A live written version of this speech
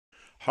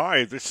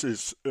Hi, this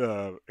is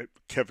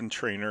Kevin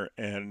Trainer,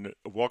 and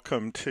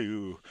welcome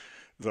to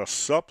the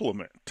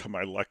supplement to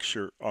my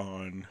lecture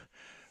on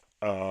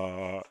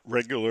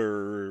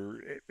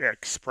regular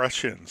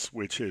expressions,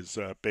 which is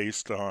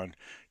based on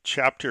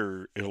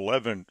chapter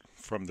 11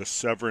 from the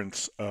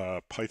Severance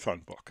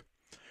Python book.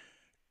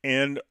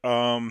 And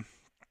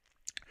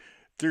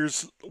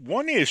there's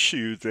one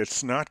issue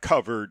that's not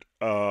covered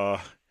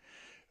well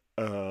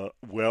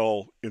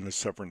in the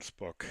Severance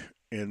book,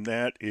 and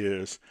that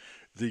is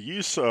the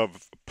use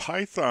of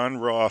Python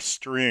raw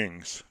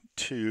strings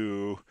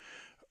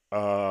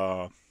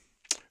uh,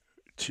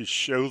 to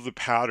show the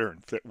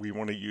pattern that we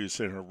want to use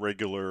in a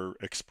regular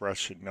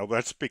expression. Now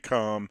that's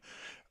become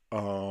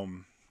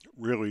um,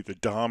 really the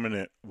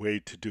dominant way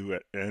to do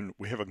it, and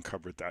we haven't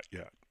covered that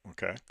yet.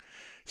 Okay,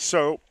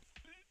 so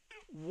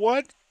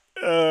what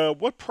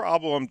what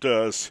problem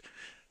does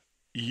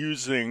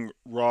using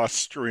raw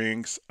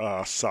strings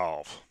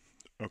solve?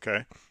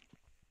 Okay,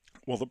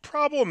 well, the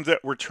problem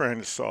that we're trying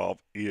to solve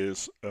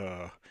is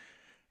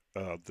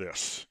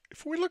this.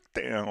 If we look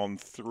down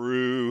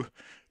through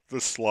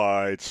the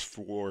slides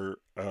for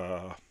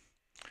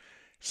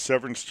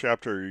Severance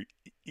chapter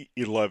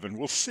 11,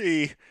 we'll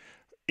see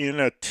in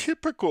a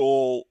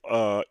typical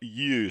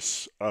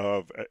use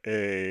of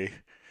a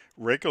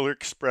regular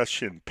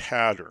expression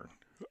pattern,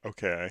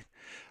 okay,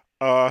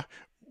 uh,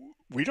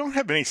 we don't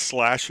have any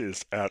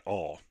slashes at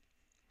all,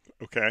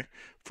 okay?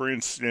 For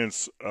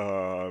instance,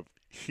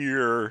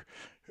 here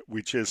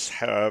we just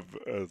have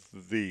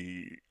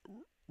the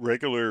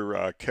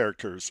regular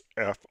characters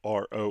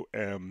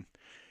FROM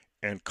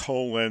and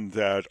colon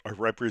that are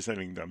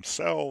representing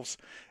themselves.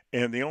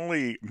 And the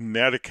only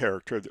meta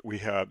character that we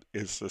have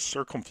is the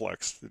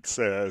circumflex that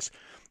says,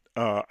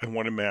 I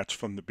want to match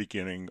from the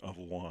beginning of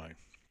the line.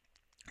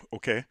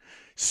 Okay,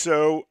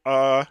 so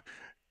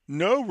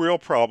no real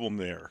problem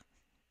there.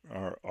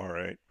 All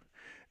right.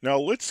 Now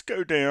let's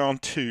go down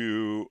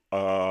to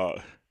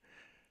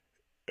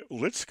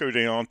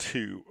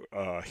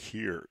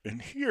here,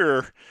 and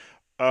here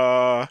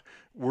uh,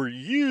 we're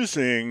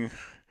using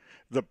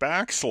the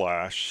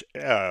backslash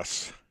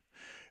s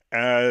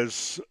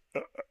as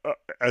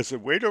as a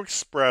way to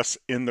express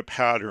in the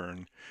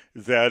pattern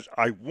that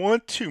I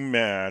want to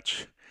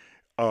match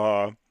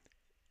uh,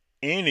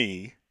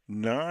 any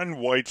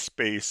non-white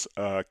space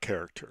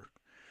character.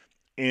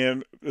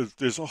 And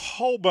there's a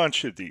whole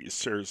bunch of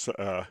these. There's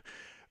the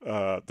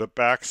the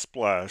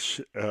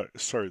backslash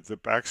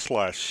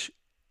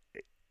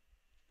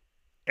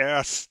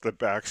S, the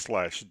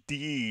backslash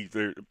D.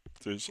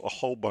 There's a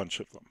whole bunch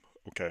of them.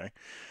 Okay,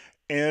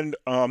 and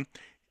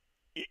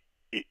it,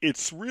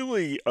 it's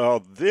really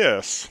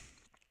this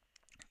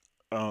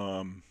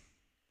um,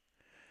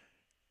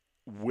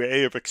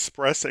 way of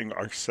expressing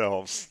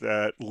ourselves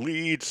that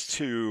leads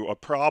to a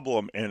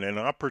problem and an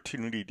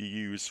opportunity to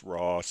use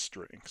raw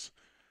strings.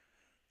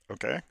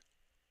 Okay,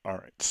 all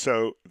right.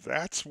 So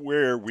that's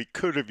where we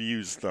could have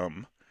used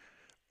them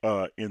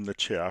in the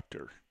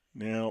chapter.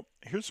 Now,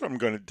 here's what I'm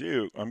going to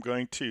do. I'm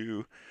going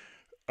to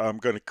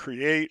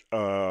create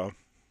a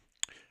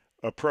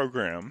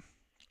program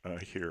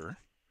here,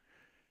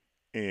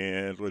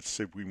 and let's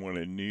say we want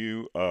a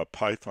new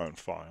Python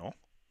file.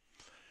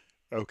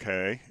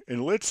 Okay,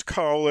 and uh,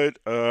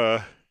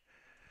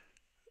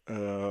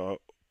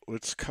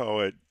 let's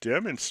call it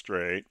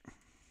demonstrate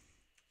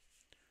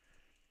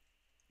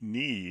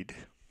need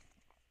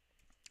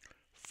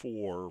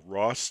for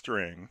raw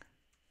string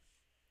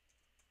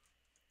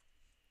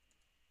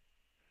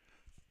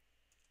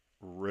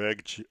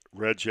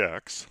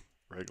regex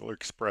regular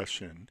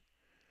expression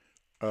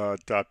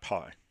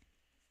 .py.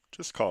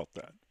 Just call it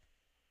that.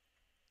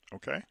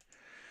 Okay,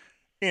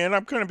 and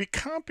I'm going to be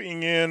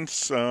copying in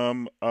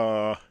some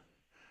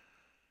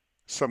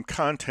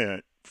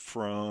content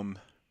from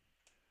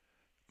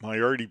my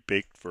already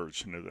baked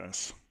version of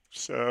this.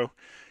 So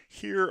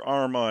here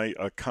are my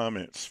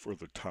comments for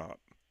the top.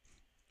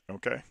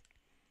 Okay,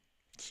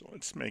 so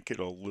let's make it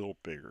a little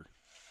bigger.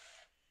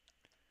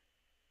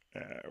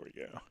 There we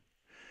go.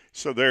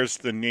 So there's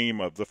the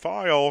name of the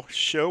file.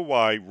 Show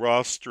why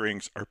raw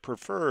strings are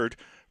preferred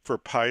for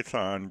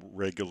Python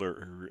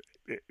regular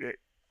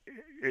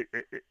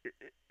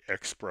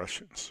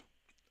expressions.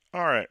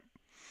 All right.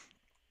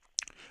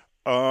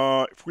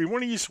 If we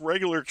want to use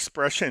regular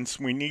expressions,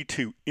 we need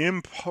to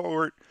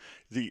import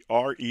the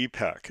RE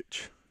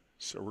package.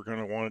 So we're going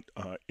to want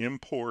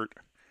import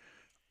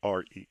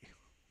RE.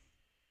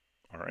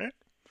 All right,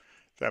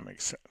 that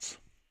makes sense.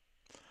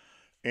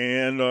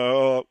 And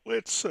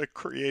let's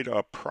create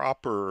a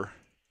proper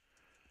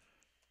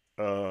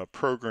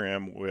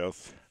program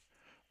with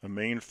a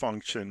main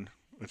function.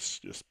 Let's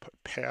just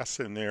put pass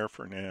in there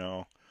for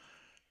now.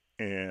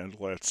 And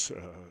let's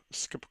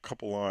skip a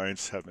couple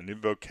lines, have an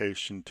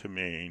invocation to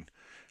main.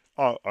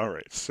 All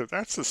right, so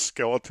that's the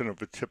skeleton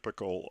of a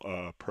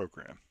typical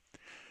program.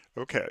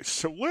 Okay,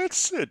 so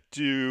let's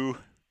do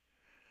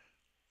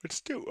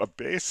a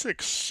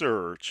basic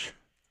search.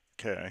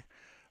 Okay,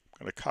 I'm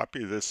going to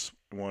copy this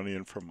one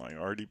in from my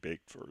already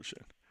baked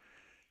version,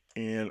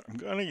 and I'm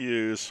going to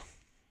use,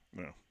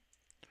 well,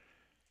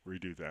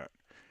 redo that.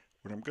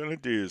 What I'm going to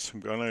do is I'm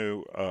going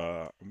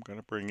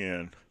to bring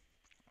in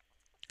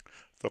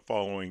the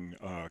following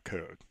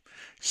code.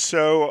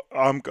 So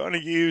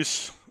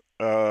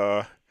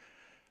the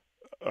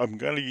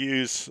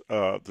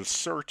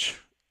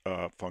search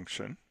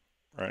function,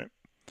 right?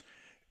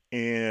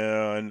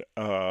 And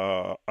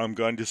I'm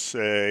going to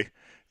say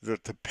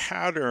that the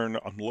pattern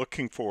I'm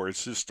looking for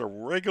is just a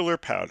regular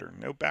pattern,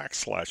 no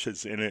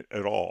backslashes in it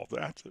at all.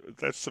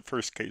 That's the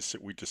first case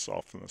that we just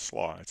saw from the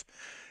slides.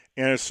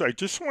 And so I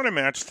just want to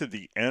match to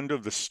the end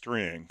of the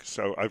string.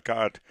 So I've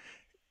got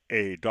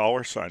a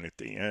 $sign at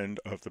the end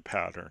of the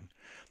pattern.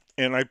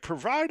 And I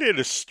provided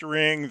a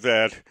string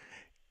that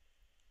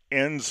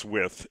ends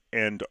with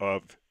end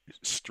of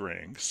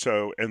string.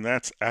 So, and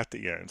that's at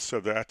the end. So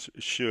that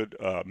should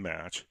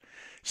match.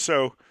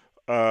 So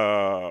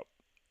the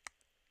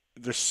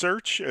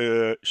search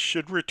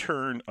should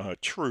return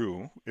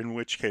true, in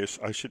which case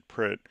I should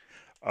print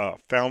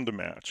found a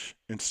match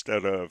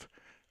instead of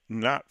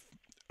not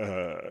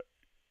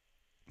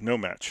no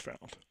match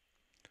found.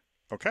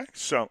 Okay,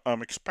 so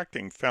I'm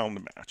expecting found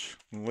a match.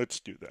 Let's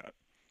do that.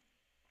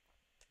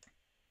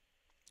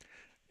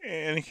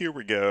 And here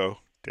we go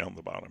down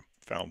the bottom,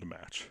 found a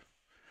match.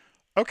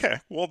 Okay,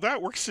 well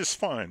that works just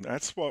fine.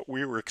 That's what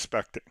we were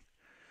expecting.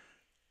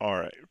 All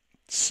right,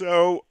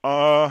 so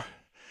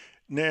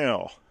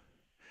now,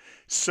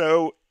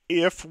 so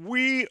if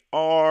we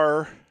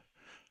are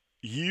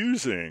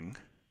using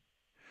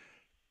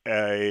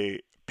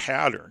a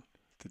pattern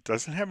that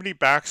doesn't have any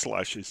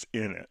backslashes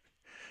in it,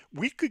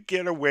 we could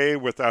get away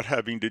without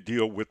having to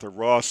deal with the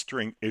raw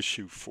string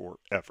issue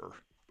forever.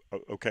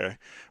 Okay,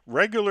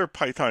 regular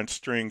Python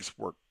strings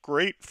work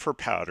great for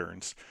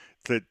patterns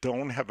that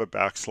don't have a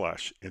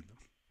backslash in them.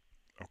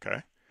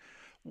 Okay,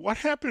 what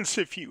happens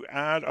if you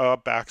add a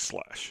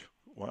backslash?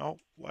 Well,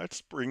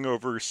 let's bring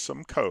over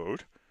some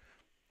code,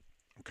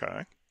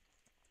 okay,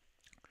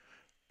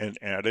 and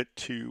add it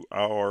to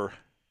our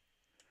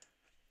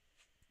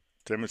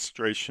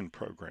demonstration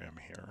program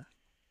here.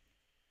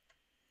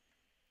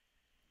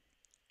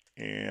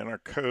 And our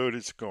code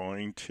is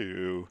going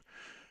to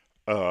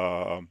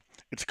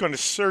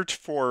search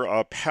for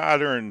a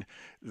pattern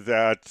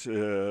that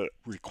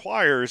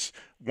requires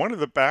one of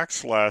the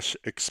backslash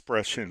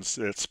expressions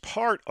that's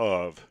part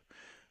of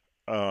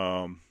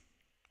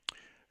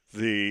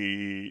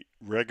the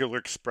regular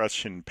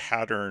expression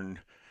pattern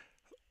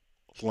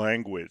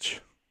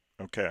language.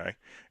 Okay,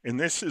 and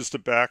this is the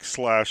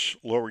backslash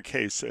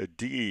lowercase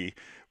d,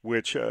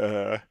 which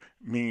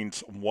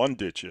means 1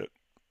 digit.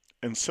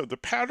 And so the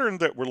pattern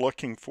that we're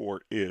looking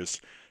for is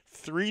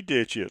 3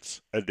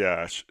 digits, a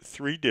dash,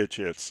 3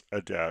 digits,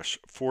 a dash,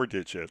 4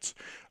 digits.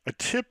 A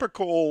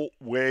typical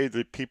way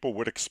that people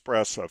would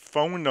express a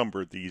phone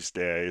number these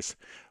days,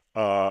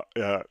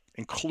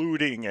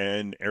 including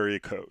an area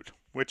code,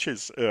 which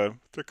is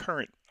the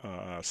current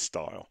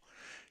style.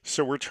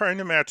 So we're trying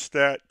to match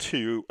that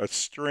to a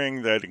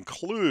string that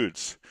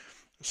includes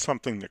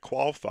something that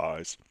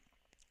qualifies.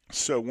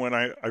 So when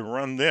I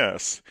run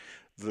this,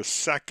 the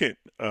second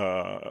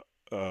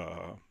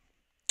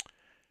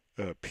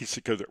piece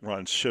of code that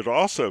runs should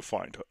also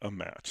find a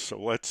match.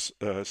 So let's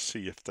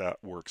see if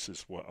that works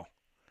as well.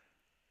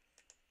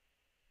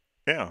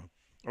 Yeah,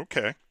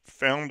 okay.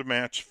 Found a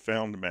match,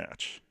 found a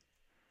match.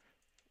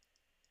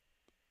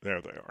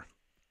 There they are.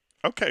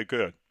 Okay,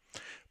 good.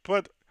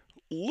 But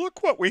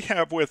look what we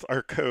have with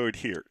our code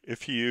here.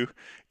 If you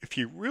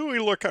really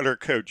look at our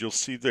code, you'll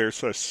see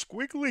there's a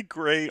squiggly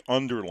gray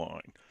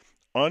underline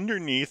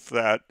underneath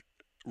that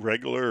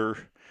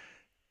regular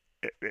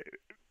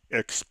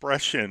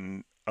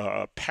expression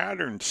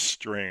pattern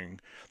string,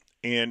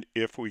 and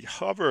if we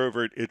hover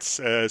over it, it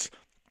says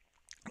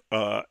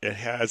it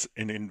has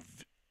an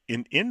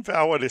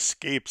invalid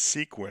escape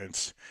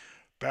sequence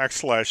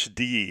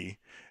 \d,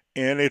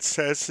 and it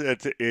says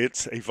that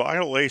it's a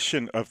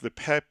violation of the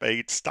PEP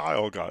 8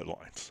 style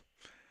guidelines.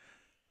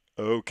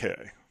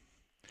 Okay,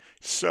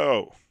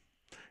 so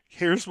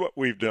here's what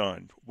we've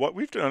done. What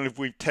we've done is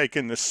we've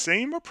taken the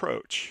same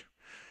approach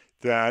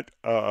that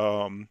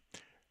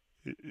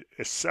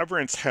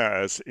Severance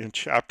has in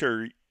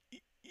chapter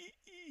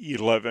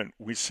 11.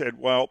 We said,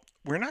 well,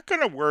 we're not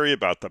going to worry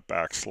about the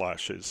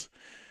backslashes.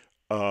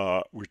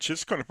 We're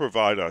just going to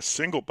provide a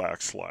single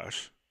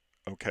backslash,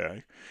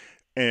 okay?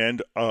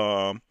 And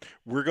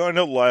we're going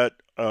to let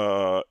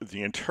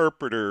the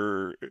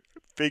interpreter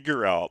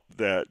figure out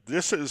that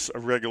this is a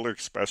regular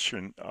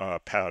expression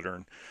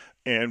pattern,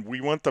 and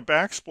we want the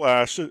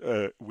backslash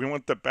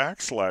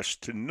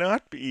to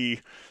not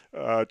be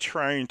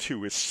trying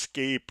to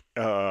escape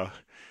some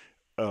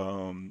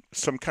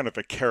kind of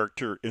a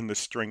character in the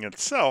string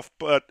itself,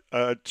 but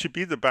to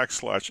be the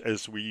backslash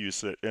as we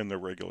use it in the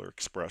regular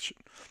expression.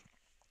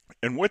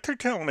 And what they're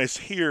telling us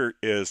here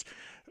is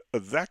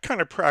that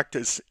kind of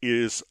practice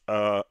is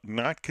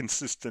not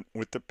consistent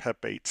with the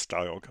PEP 8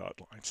 style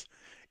guidelines.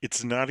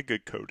 It's not a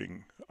good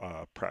coding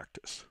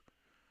practice.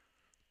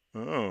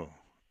 Oh,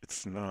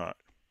 it's not.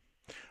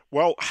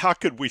 Well, how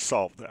could we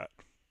solve that?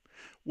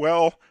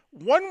 Well,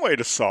 one way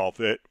to solve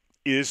it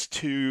is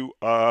to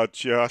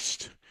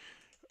just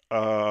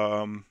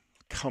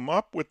come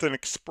up with an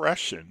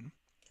expression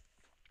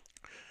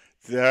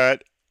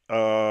that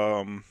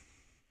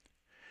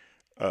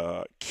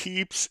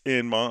keeps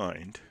in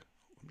mind,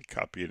 let me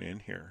copy it in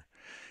here.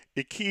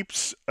 It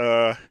keeps,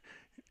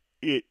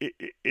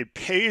 it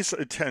pays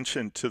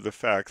attention to the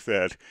fact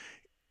that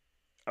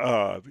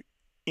uh,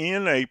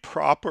 in a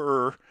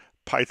proper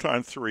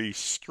Python 3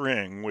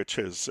 string, which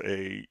is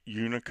a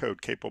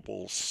Unicode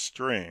capable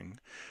string,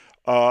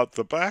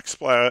 the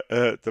backslash,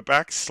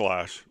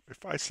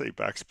 if I say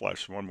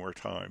backslash one more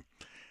time,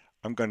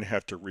 I'm going to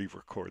have to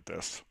re-record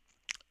this,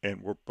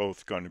 and we're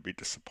both going to be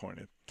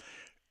disappointed.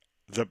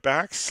 The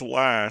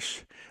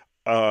backslash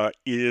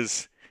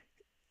is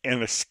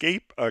an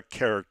escape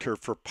character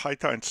for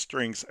Python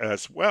strings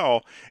as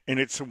well, and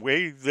it's a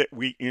way that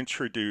we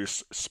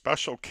introduce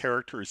special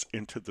characters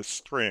into the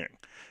string.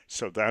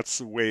 So that's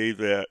the way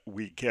that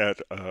we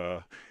get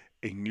a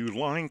new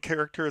line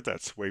character.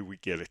 That's the way we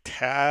get a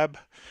tab.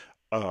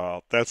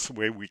 That's the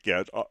way we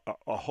get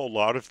a whole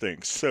lot of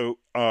things. So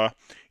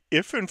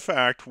if in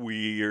fact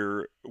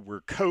we're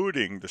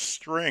coding the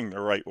string the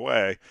right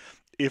way,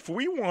 if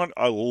we want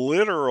a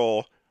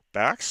literal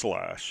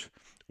backslash,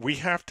 we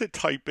have to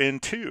type in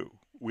 2.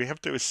 We have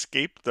to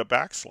escape the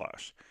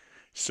backslash.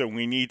 So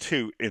we need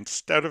to,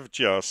 instead of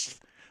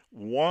just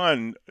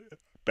one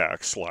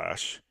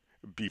backslash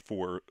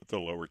before the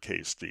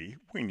lowercase d,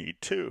 we need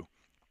 2.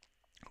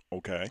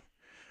 Okay.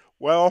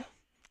 Well,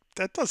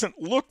 that doesn't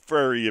look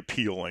very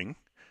appealing.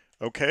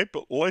 Okay,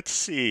 but let's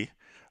see.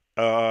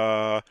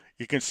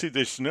 You can see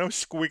there's no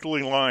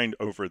squiggly line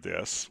over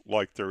this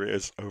like there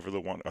is over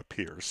the one up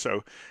here.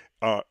 So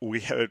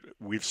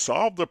we've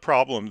solved the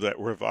problem that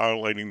we're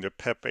violating the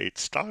PEP 8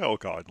 style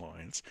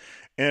guidelines,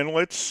 and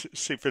let's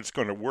see if it's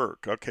going to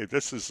work. Okay,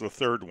 this is the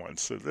third one,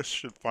 so this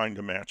should find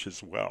a match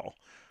as well.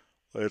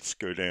 Let's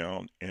go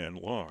down and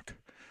look,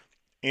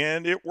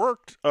 and it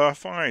worked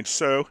fine.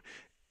 So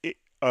it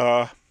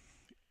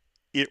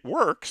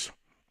works.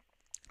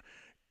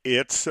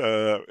 It's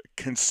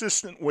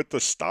consistent with the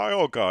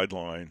style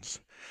guidelines,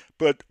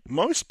 but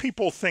most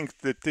people think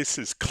that this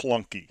is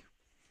clunky.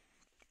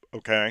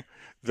 Okay,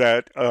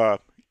 that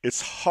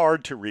it's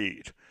hard to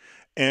read.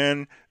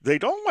 And they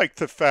don't like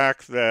the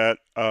fact that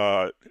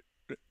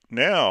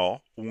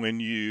now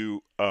when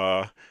you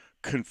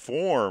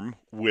conform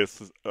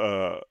with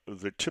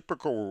the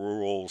typical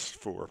rules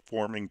for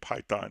forming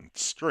Python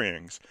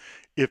strings,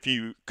 if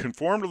you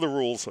conform to the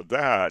rules of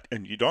that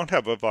and you don't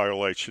have a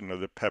violation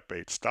of the PEP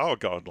 8 style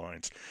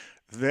guidelines,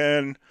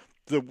 then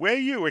the way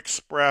you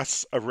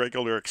express a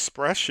regular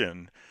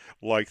expression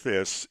like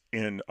this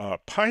in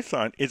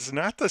Python is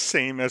not the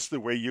same as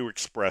the way you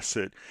express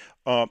it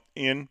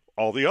in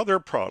all the other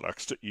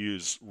products that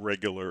use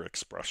regular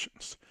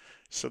expressions.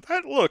 So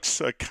that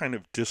looks kind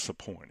of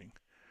disappointing.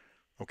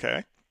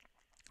 Okay,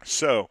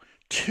 so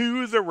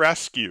to the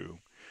rescue,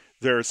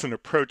 there's an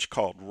approach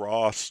called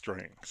raw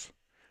strings.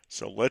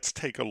 So let's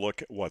take a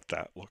look at what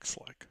that looks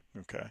like.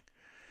 Okay,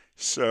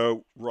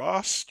 so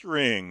raw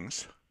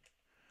strings,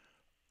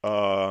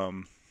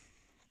 we're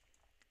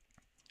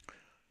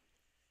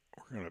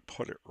going to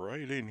put it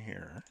right in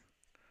here.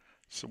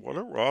 So what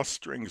do raw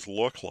strings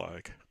look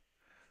like?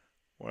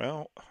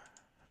 Well,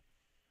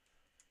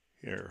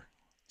 here,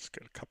 let's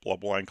get a couple of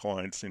blank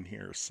lines in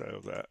here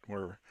so that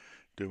we're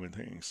doing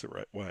things the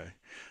right way.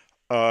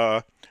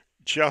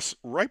 Just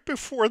right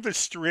before the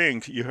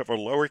string, you have a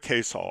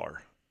lowercase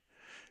r.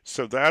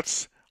 So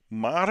that's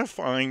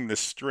modifying the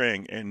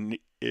string, and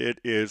it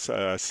is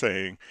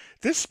saying,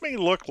 this may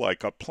look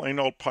like a plain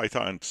old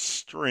Python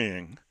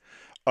string,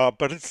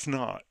 but it's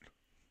not.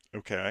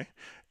 Okay,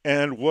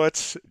 and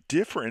what's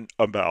different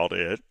about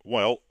it?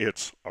 Well,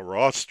 it's a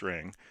raw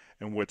string.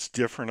 And what's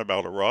different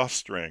about a raw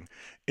string?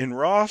 In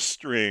raw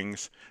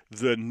strings,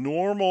 the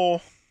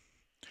normal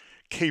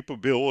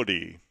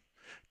capability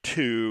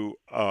to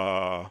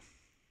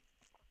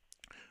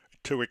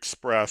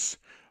express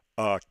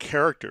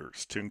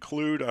characters, to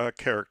include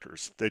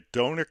characters that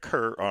don't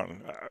occur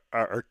on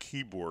our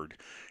keyboard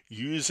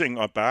using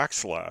a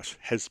backslash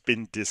has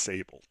been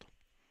disabled.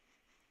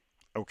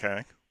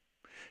 Okay,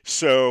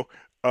 so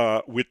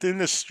within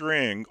the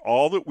string,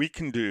 all that we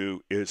can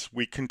do is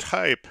we can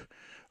type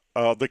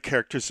the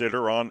characters that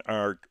are on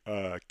our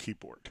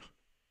keyboard.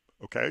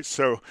 Okay,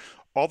 so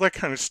all that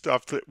kind of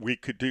stuff that we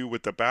could do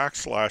with the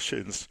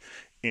backslashes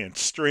and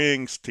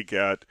strings to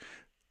get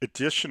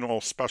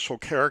additional special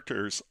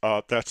characters,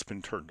 that's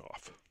been turned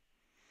off.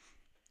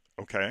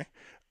 Okay,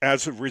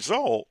 as a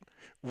result,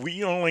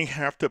 we only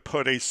have to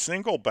put a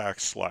single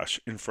backslash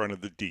in front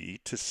of the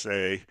D to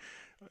say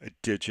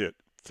digit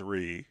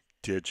 3,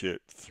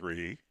 digit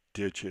 3,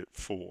 digit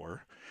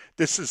 4.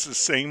 This is the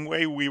same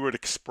way we would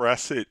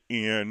express it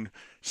in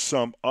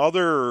some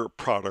other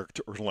product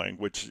or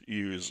language that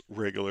use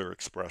regular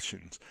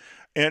expressions.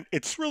 And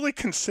it's really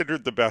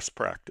considered the best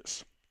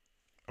practice.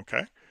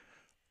 Okay?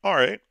 All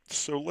right,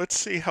 so let's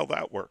see how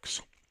that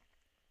works.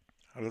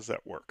 How does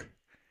that work?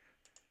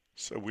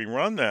 So we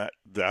run that.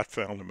 That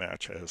found a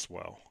match as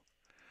well.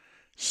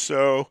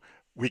 So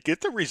we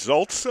get the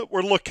results that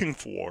we're looking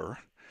for.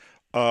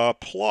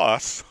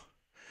 plus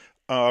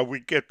we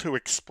get to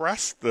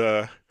express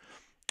the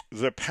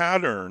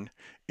pattern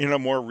in a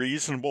more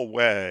reasonable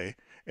way.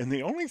 And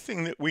the only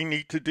thing that we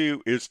need to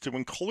do is to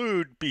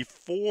include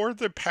before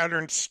the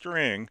pattern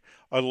string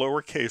a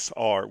lowercase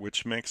r,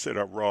 which makes it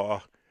a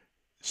raw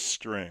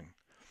string.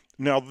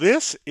 Now,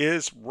 this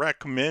is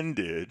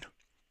recommended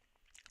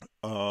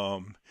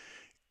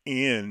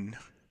in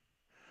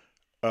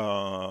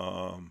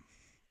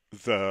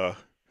the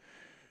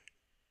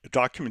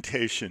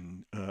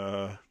documentation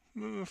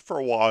for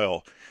a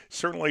while.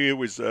 Certainly, it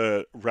was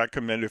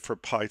recommended for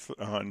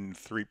Python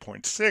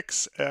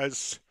 3.6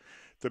 as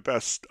the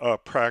best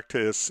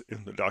practice.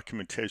 In the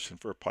documentation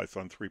for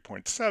Python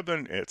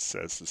 3.7, it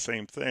says the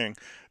same thing,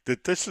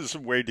 that this is a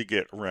way to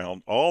get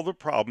around all the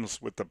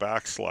problems with the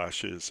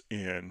backslashes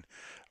in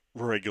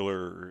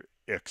regular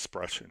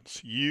expressions.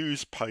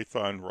 Use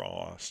Python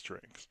raw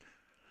strings.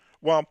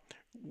 Well,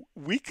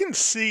 we can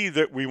see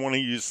that we want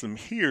to use them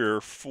here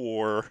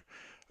for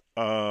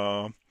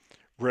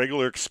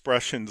regular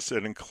expressions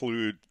that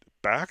include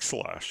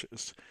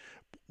backslashes.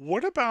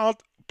 What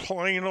about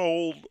plain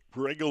old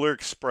regular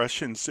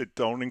expressions that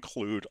don't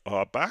include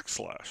a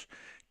backslash?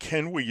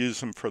 Can we use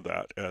them for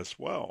that as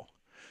well?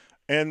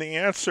 And the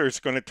answer is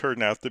going to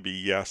turn out to be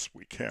yes,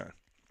 we can.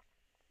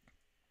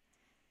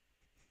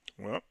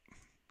 Well,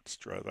 let's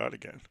try that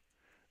again.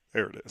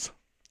 There it is.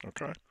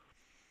 Okay.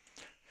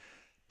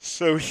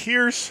 So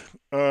here's,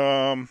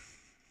 that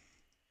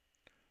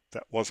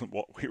wasn't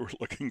what we were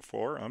looking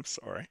for. I'm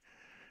sorry.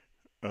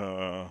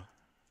 Huh.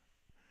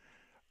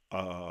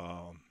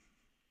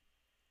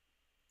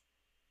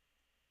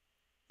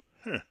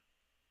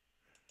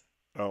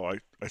 Oh,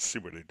 I see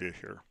what I did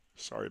here.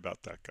 Sorry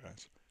about that,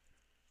 guys.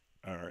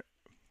 All right.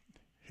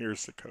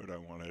 Here's the code I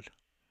wanted.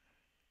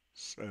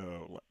 So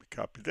let me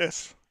copy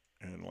this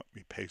and let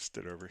me paste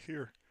it over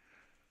here.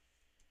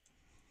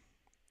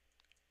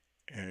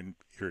 And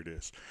here it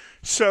is.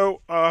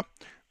 So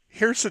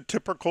here's a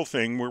typical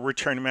thing where we're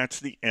trying to match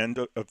the end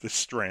of the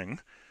string.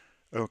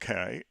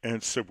 Okay,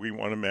 and so we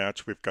want to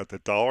match. We've got the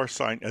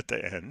 $sign at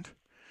the end,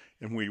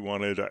 and we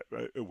want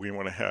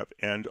to have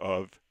end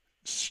of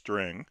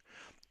string,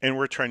 and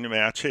we're trying to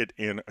match it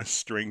in a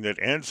string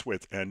that ends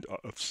with end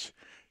of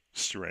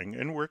string,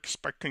 and we're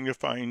expecting to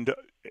find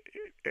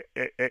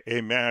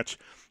a match.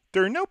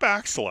 There are no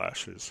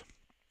backslashes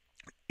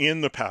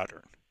in the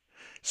pattern.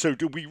 So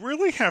do we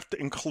really have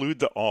to include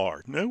the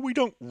R? No, we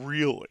don't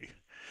really.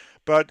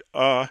 But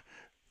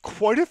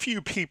quite a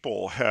few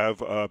people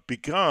have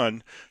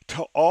begun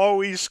to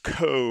always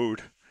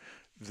code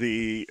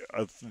the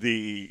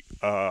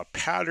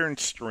pattern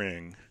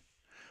string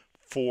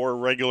for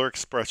regular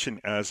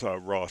expression as a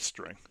raw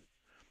string.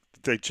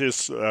 They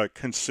just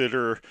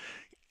consider,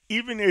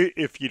 even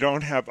if you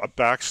don't have a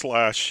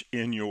backslash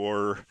in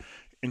your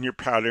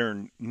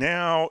pattern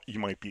now, you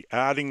might be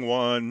adding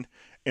one,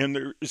 and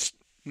there is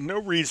no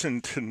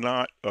reason to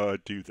not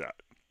do that.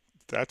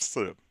 That's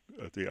the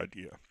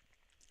idea.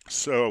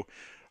 So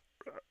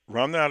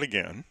run that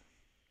again,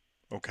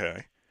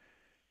 okay,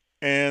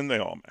 and they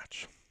all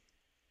match.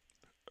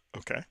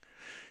 Okay,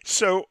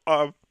 so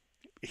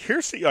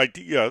here's the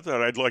idea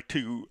that I'd like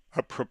to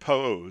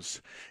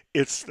propose.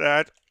 It's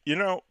that,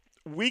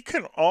 we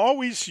can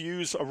always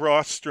use a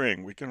raw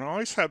string. We can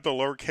always have the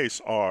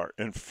lowercase r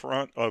in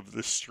front of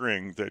the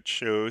string that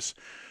shows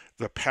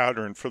the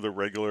pattern for the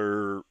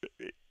regular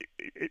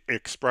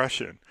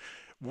expression.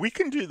 We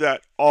can do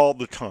that all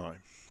the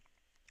time.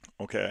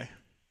 Okay.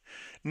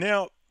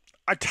 Now,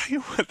 I tell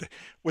you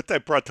what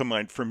that brought to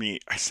mind for me.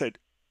 I said,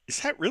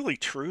 is that really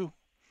true?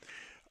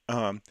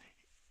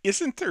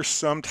 Isn't there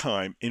some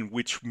time in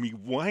which we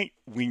might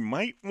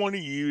want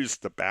to use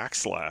the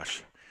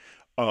backslash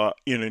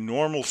in a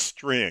normal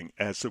string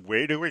as a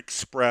way to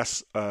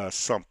express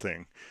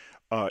something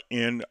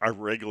in a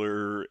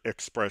regular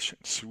expression?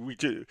 So we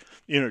do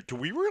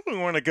we really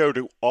want to go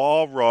to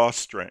all raw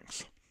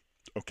strings?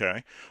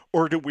 Okay.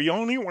 Or do we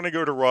only want to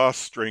go to raw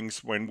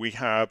strings when we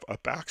have a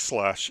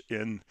backslash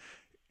in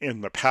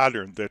the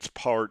pattern that's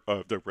part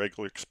of the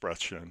regular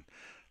expression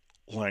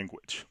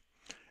language?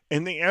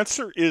 And the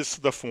answer is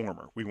the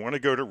former. We want to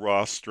go to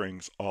raw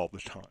strings all the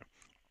time.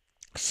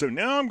 So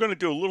now I'm going to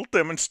do a little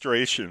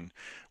demonstration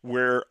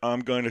where I'm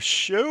going to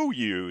show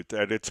you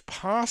that it's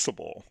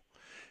possible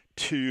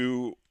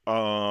to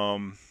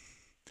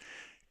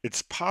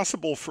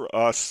for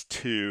us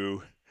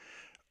to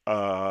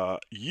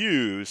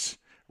use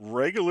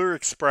regular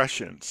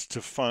expressions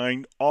to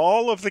find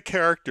all of the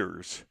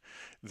characters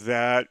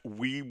that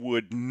we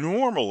would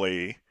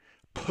normally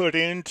put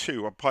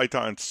into a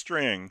Python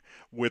string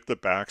with the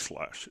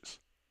backslashes.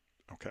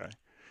 Okay,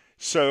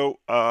 so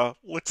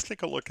let's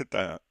take a look at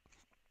that.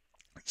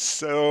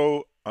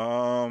 So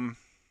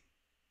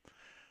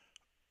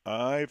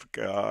I've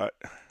got,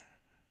 let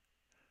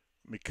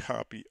me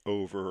copy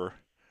over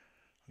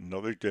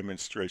another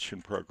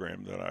demonstration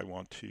program that I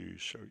want to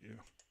show you.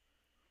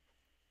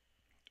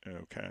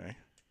 Okay,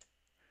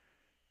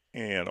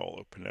 and I'll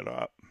open it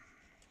up.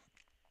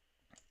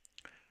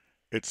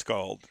 It's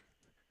called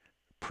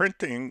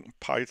printing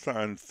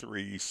Python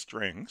 3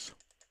 strings.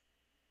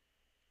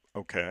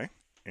 Okay,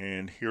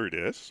 and here it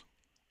is.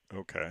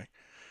 Okay,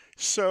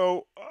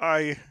 so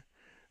I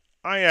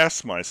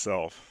asked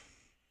myself,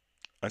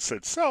 I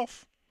said,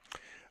 self,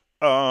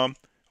 um,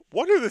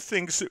 what are the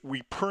things that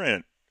we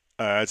print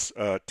as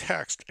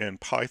text in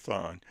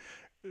Python?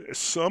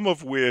 Some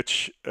of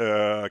which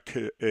are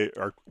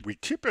we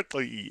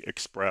typically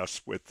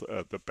express with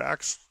the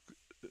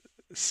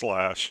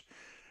backslash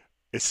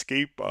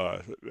escape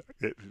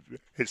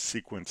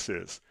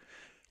sequences.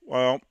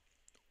 Well,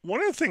 one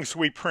of the things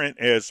we print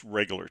is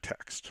regular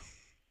text.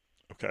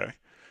 Okay,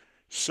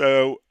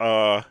 so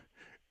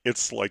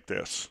it's like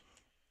this: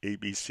 A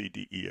B C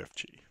D E F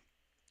G.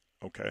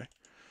 Okay.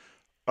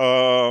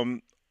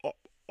 Um,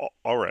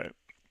 all right.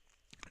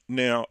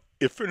 Now,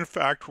 if in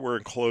fact we're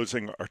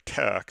enclosing our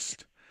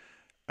text,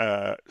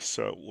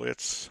 so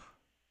let's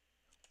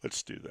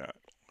do that.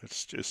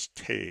 Let's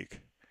just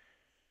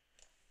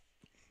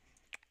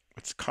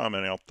let's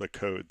comment out the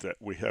code that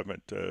we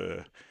haven't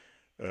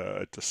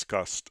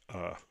discussed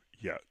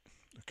yet.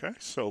 Okay,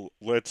 so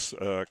let's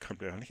come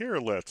down here.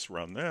 Let's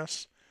run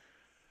this,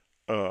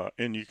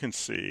 and you can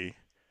see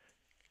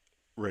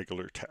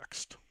regular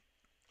text.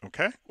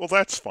 Okay, well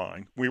that's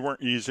fine. We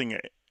weren't using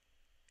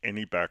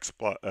any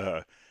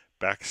backslashes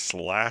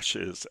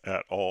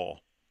at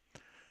all.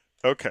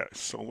 Okay,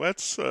 so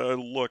let's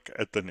look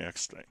at the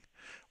next thing.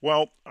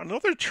 Well,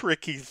 another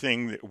tricky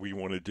thing that we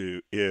want to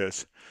do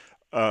is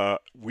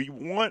we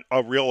want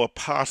a real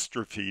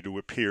apostrophe to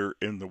appear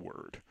in the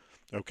word.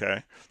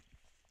 Okay,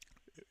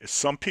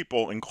 some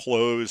people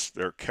enclose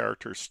their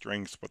character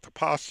strings with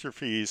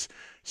apostrophes.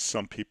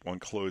 Some people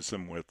enclose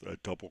them with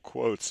double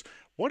quotes.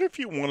 What if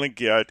you want to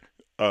get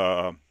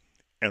an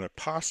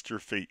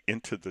apostrophe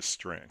into the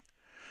string?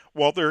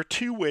 Well, there are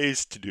two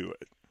ways to do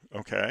it.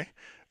 Okay,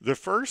 the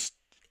first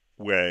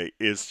way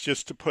is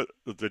just to put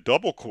the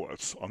double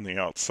quotes on the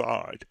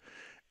outside,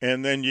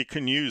 and then you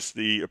can use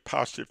the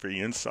apostrophe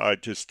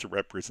inside just to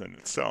represent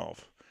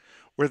itself.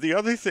 Where the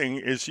other thing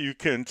is you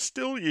can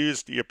still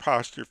use the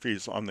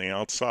apostrophes on the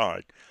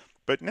outside,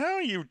 but now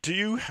you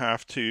do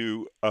have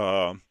to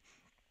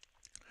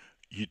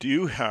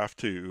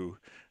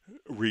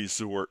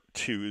resort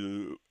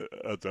to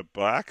the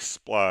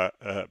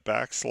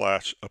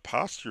backslash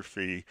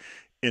apostrophe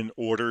in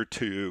order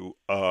to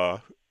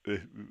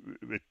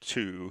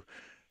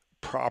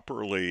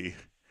properly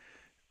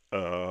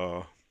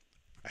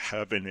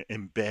have an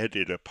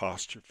embedded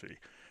apostrophe.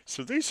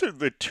 So these are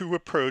the two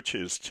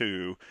approaches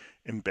to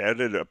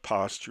embedded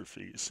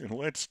apostrophes, and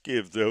let's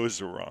give those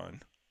a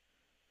run.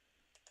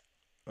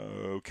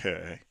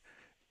 Okay,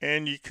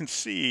 and you can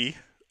see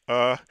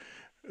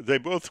they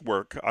both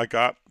work. I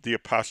got the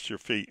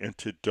apostrophe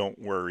into "Don't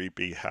worry,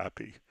 be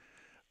happy"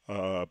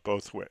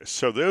 both ways.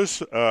 So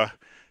those,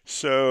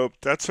 so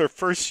that's our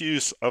first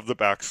use of the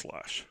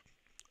backslash.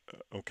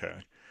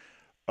 Okay.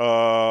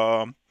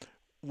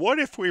 What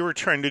if we were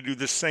trying to do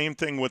the same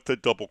thing with the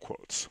double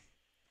quotes?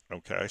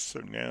 Okay,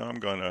 so now I'm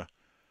gonna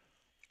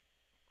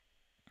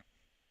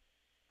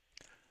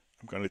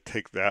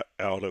take that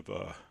out of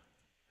a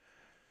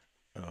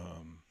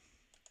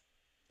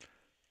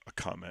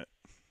comment.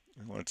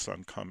 And let's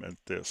uncomment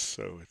this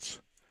so it's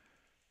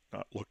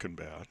not looking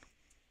bad.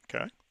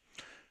 Okay.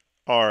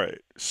 All right.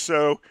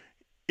 So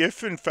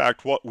if in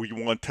fact what we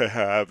want to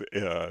have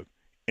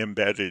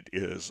embedded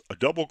is a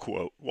double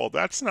quote, well,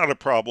 that's not a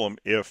problem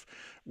if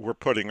we're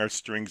putting our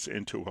strings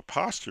into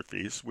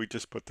apostrophes. We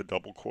just put the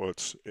double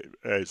quotes,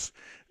 as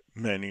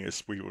many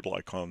as we would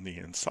like, on the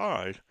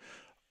inside.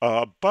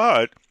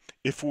 But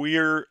if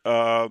we're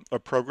a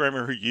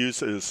programmer who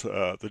uses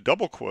the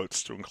double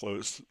quotes to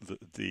enclose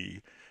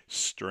the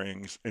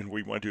strings, and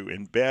we want to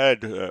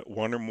embed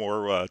one or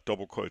more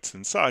double quotes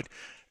inside,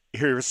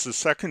 here's the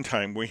second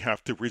time we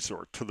have to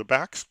resort to the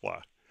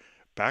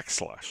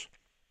backslash.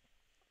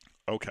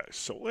 Okay,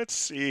 so let's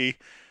see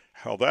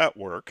how that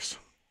works.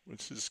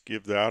 Let's just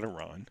give that a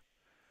run.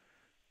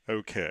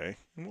 Okay,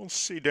 and we'll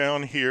see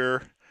down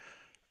here.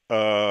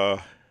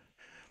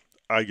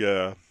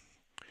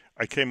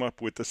 I came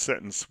up with the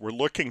sentence, we're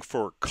looking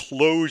for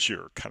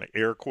closure, kind of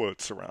air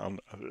quotes around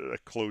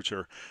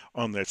closure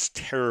on this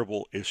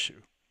terrible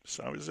issue.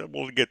 So I was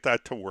able to get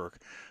that to work,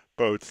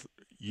 both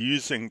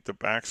using the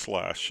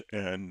backslash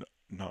and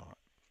not.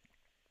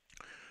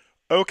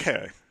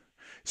 Okay,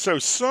 so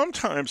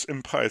sometimes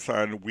in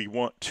Python we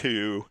want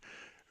to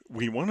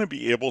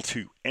be able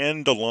to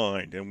end a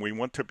line, and we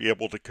want to be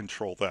able to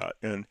control that.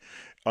 And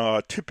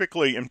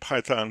typically in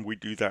Python we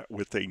do that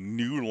with a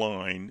new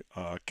line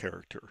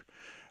character.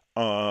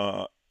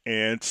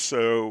 And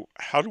so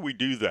how do we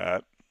do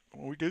that?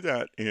 Well, we do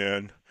that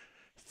in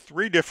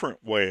three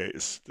different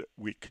ways that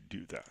we could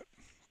do that.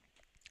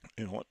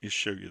 And let me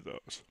show you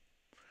those.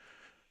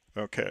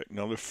 Okay,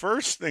 now the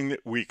first thing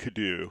that we could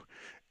do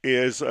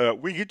is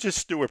we could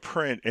just do a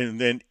print, and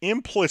then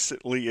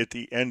implicitly at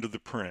the end of the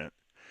print,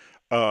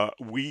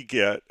 we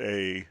get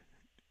a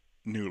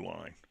new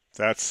line.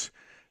 That's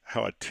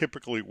how it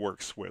typically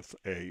works with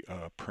a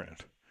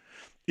print.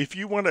 If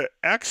you want to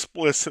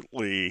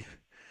explicitly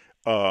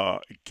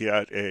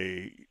get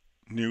a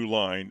new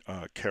line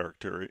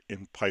character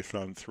in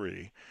Python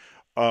 3.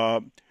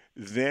 Um,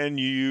 then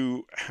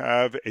you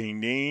have a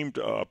named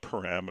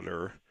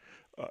parameter,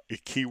 a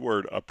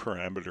keyword, a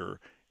parameter,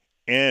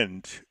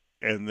 end,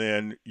 and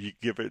then you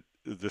give it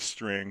the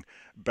string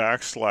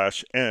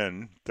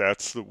 \n.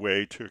 That's the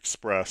way to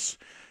express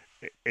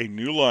a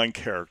new line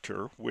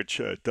character,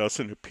 which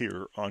doesn't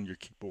appear on your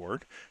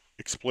keyboard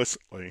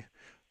explicitly.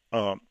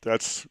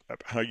 That's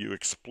how you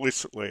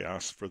explicitly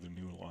ask for the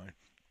new line.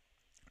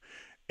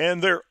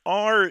 And there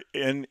are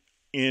in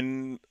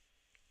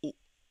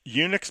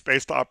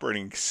Unix-based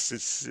operating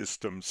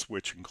systems,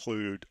 which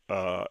include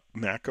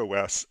Mac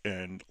OS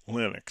and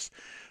Linux,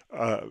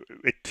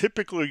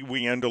 typically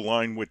we end a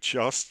line with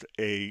just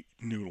a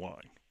new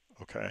line.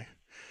 Okay.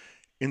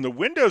 In the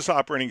Windows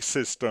operating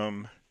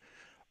system,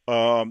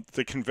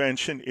 the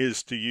convention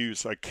is to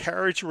use a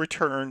carriage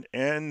return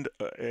and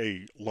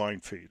a line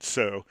feed.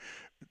 So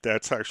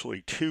that's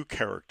actually two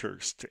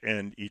characters to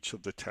end each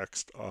of the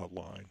text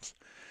lines.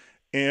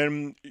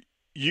 And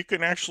you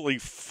can actually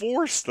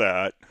force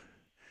that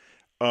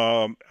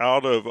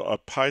out of a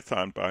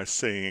Python by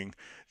saying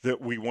that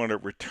we want to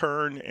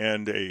return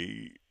and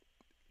a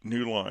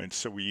new line.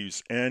 So we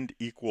use end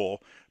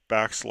equal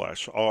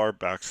 \r\n.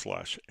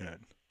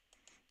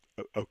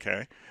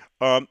 Okay.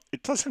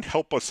 It doesn't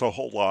help us a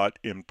whole lot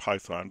in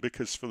Python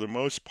because for the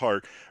most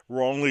part,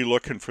 we're only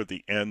looking for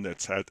the end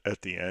that's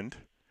at the end.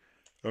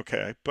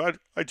 Okay. But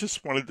I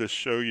just wanted to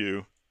show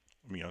you,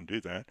 let me undo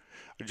that.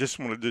 I just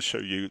wanted to show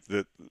you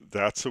that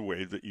that's a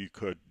way that you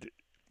could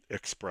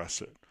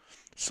express it.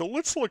 So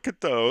let's look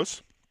at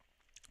those.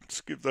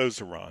 Let's give those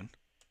a run.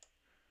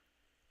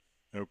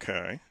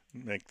 Okay.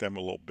 Make them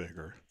a little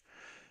bigger.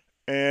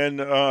 And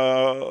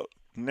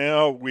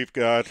now we've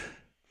got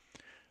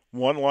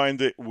one line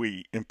that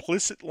we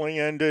implicitly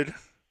ended,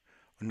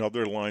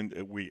 another line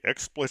that we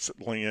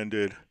explicitly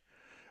ended,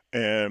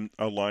 and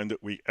a line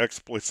that we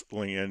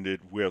explicitly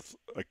ended with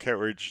a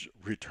carriage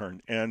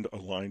return and a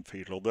line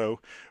feed, although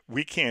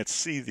we can't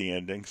see the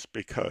endings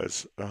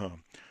because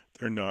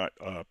they're not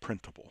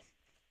printable.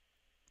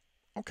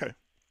 Okay.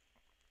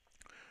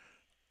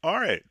 All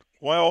right.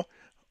 Well,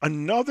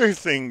 another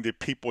thing that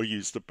people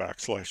use the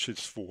backslashes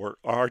for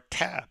are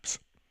tabs.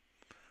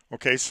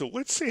 Okay, so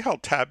let's see how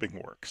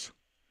tabbing works.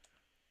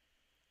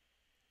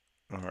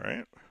 All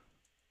right.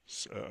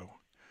 So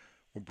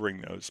we'll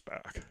bring those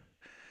back.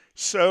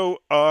 So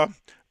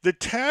the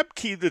tab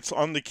key that's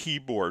on the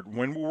keyboard,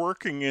 when we're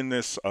working in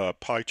this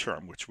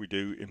PyCharm, which we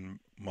do in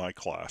my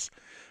class,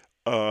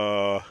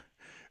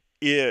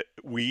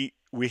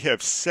 we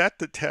have set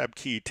the tab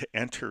key to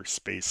enter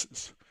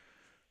spaces.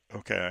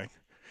 Okay,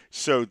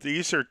 so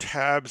these are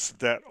tabs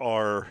that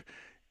are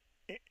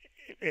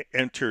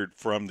entered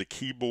from the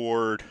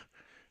keyboard.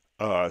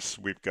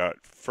 So we've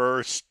got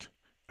first,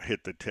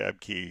 hit the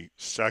tab key,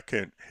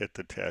 second, hit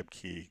the tab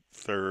key,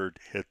 third,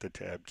 hit the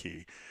tab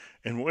key.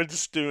 And what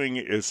it's doing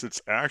is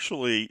it's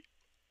actually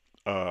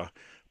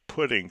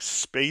putting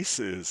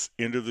spaces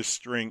into the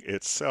string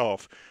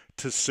itself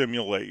to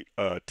simulate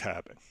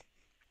tabbing.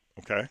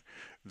 Okay,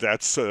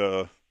 that's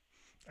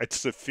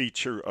it's the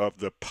feature of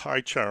the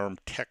PyCharm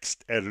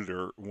text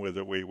editor with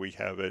the way we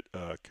have it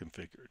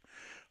configured.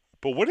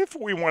 But what if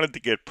we wanted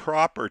to get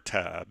proper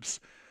tabs?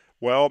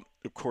 Well,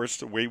 of course,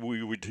 the way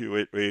we would do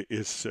it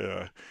is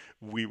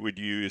we would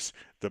use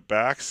the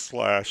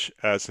backslash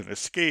as an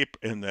escape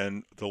and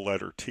then the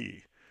letter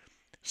T.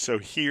 So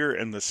here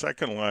in the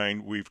second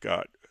line, we've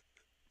got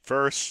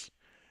first,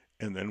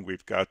 and then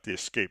we've got the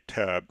escape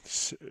tab,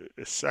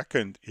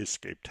 second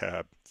escape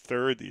tab,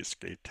 third the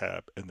escape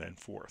tab, and then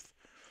fourth.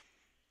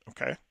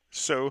 Okay,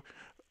 so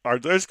are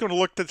those going to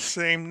look the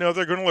same? No,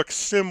 they're going to look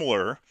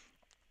similar,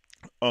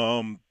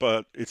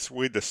 but it's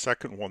really the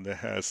second one that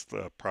has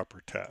the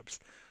proper tabs.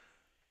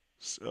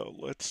 So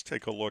let's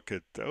take a look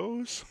at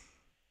those.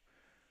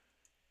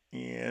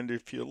 And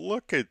if you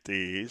look at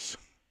these,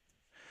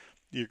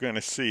 you're going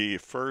to see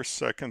first,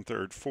 second,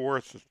 third,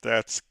 fourth.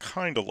 That's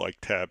kind of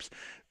like tabs.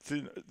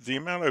 The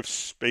amount of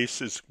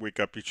spaces we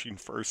got between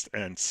first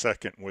and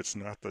second was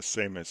not the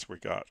same as we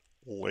got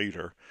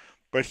later.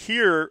 But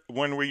here,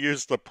 when we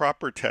use the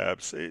proper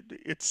tabs,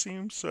 it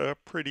seems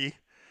pretty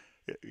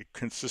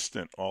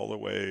consistent all the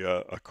way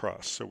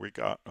across. So we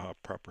got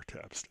proper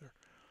tabs there.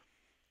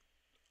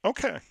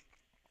 Okay.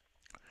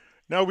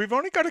 Now we've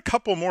only got a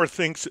couple more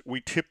things that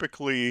we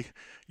typically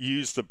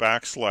use the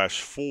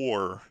backslash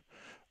for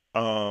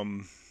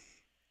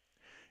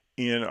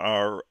in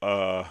our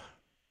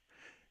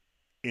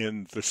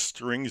in the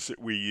strings that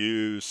we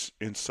use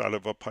inside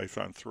of a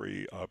Python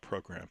 3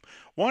 program.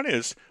 One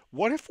is,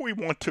 what if we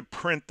want to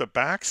print the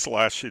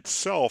backslash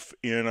itself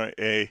in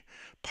a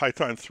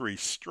Python 3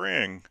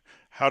 string?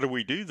 How do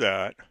we do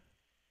that?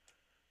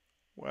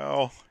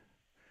 Well,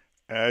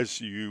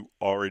 as you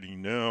already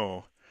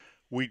know,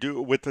 we do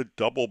it with a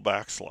double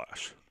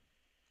backslash.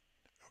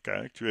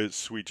 Okay,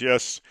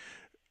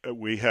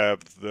 we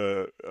have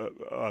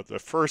the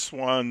first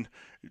one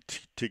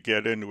to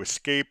get into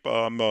escape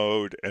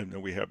mode, and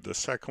then we have the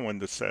second one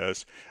that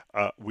says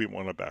we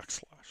want a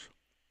backslash.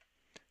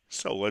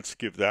 So let's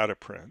give that a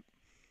print.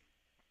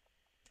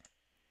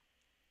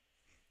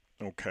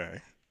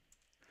 Okay.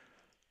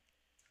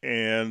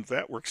 And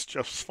that works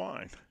just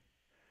fine.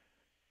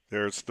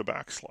 There's the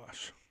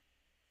backslash.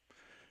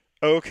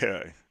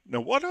 Okay.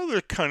 Now, what other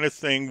kind of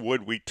thing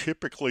would we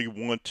typically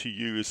want to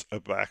use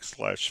a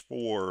backslash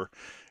for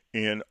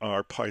in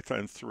our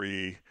Python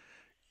 3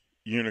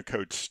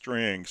 Unicode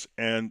strings?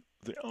 And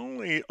the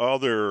only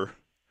other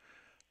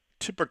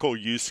typical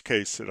use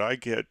case that I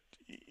get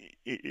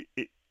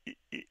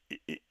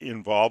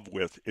involved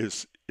with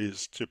is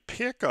to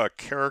pick a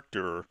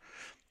character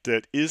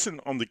that isn't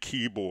on the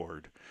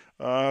keyboard.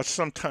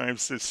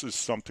 Sometimes this is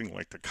something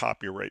like the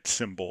copyright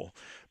symbol,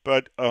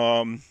 but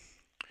one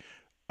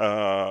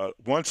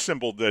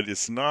symbol that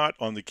is not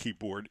on the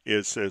keyboard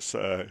is this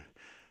a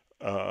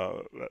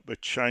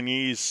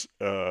Chinese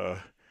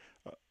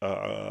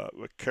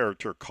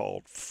character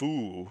called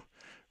Fu,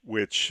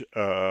 which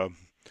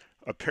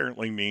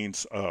apparently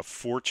means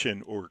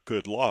fortune or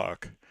good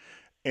luck.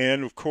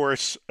 And of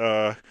course,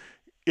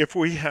 if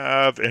we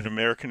have an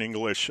American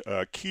English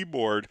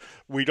keyboard,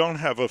 we don't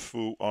have a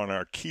foo on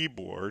our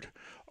keyboard.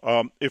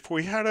 If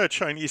we had a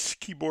Chinese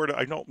keyboard,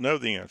 I don't know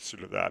the answer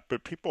to that,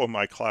 but people in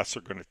my class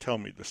are going to tell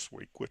me this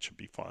week, which would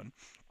be fun,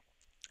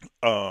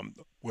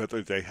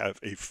 whether they have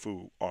a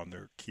foo on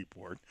their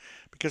keyboard.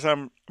 Because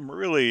I'm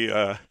really,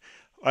 I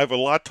have a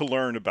lot to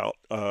learn about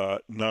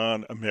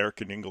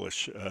non-American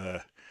English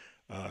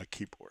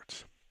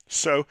keyboards.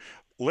 So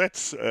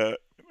let's,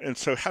 and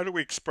so how do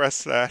we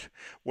express that?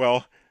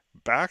 Well,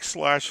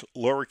 backslash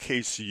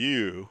lowercase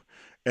u,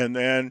 and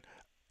then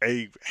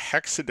a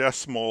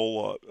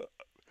hexadecimal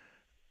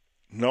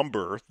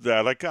number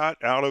that I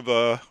got out of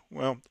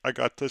I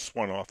got this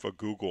one off of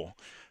Google,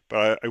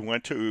 but I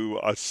went to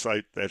a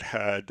site that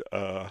had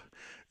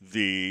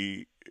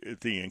the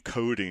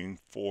encoding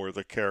for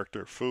the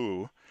character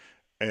foo,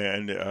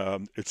 and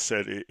it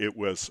said it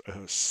was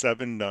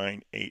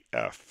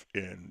 798F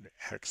in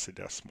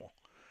hexadecimal.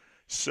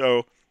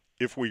 So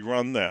if we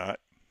run that,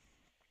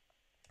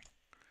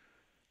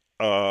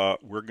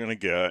 we're going to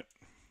get,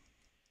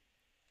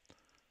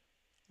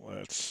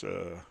 let's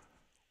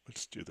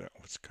do that.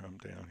 Let's come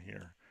down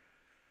here.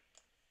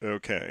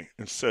 Okay,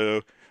 and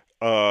so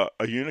a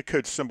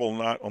Unicode symbol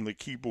not on the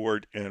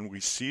keyboard, and we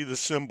see the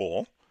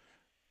symbol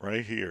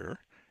right here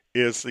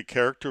is the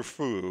character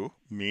foo,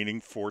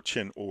 meaning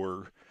fortune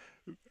or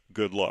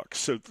good luck.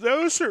 So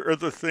those are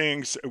the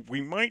things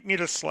we might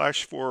need a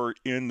slash for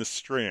in the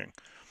string.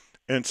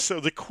 And so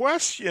the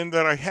question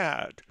that I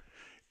had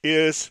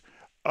is,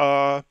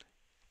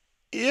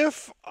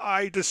 if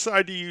I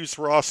decide to use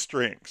raw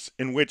strings,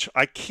 in which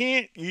I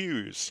can't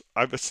use,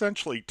 I've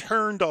essentially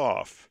turned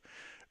off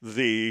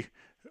the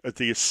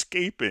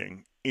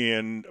escaping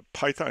in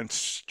Python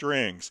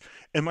strings,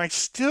 am I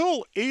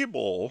still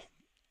able,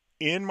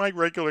 in my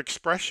regular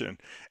expression,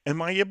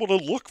 am I able to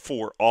look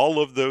for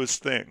all of those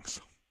things?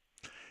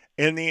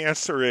 And the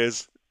answer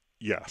is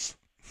yes,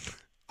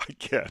 I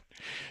can.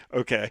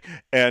 Okay,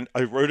 and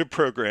I wrote a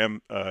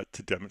program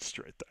to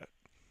demonstrate that.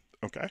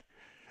 Okay.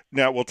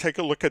 Now, we'll take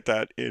a look at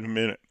that in a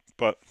minute,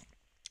 but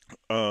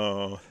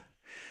one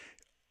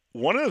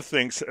of the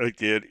things that I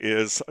did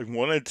is I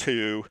wanted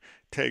to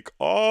take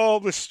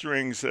all the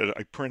strings that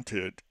I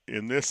printed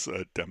in this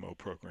demo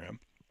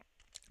program,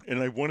 and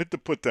I wanted to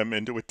put them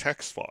into a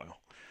text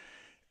file.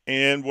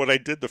 And what I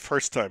did the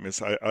first time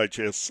is I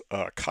just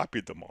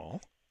copied them all,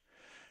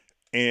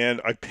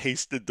 and I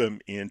pasted them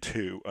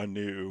into a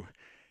new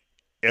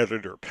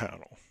editor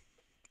panel,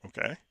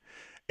 okay?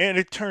 And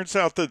it turns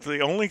out that the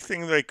only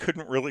thing they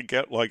couldn't really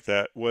get like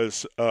that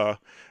was the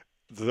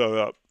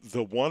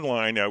one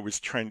line I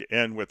was trying to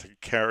end with a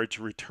carriage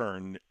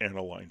return and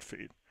a line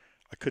feed.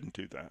 I couldn't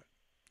do that.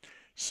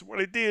 So what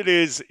I did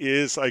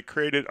is I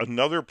created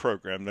another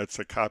program that's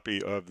a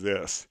copy of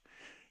this,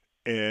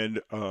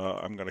 and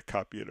I'm going to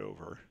copy it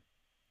over.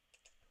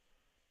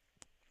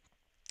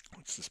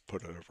 Let's just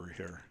put it over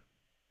here,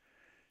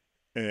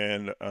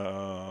 and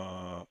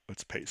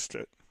let's paste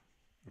it.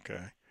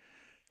 Okay.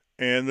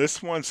 And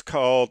this one's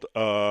called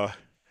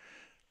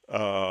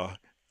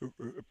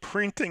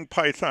printing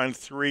Python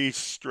 3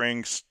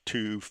 strings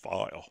to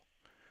file.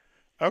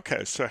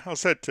 Okay, so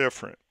how's that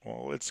different?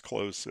 Well, let's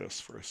close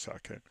this for a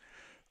second.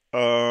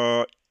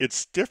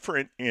 It's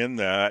different in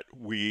that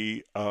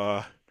we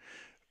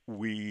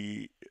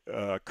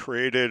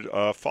created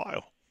a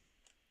file.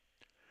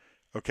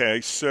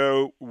 Okay,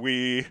 so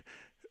we're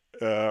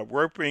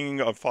opening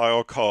a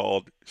file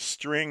called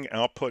string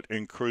output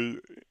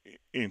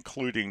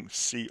including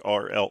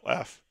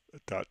crlf.txt,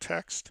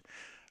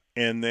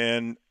 and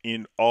then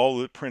in all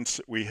the prints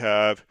that we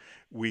have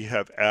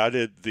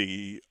added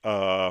the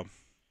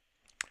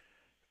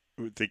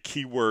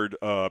keyword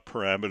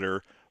parameter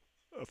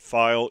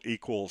file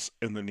equals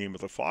in the name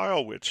of the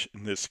file, which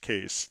in this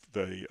case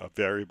the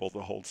variable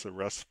that holds the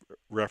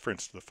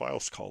reference to the file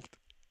is called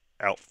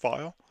out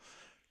file.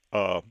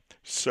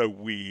 So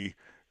we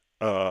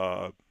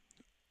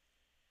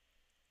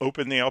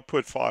open the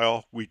output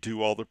file, we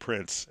do all the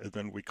prints, and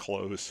then we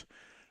close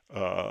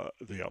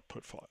the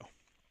output file.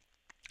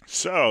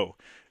 So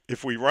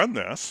if we run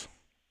this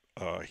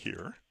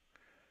here,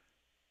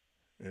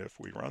 if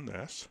we run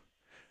this,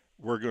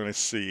 we're going to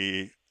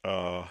see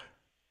uh,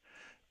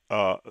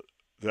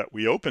 that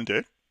we opened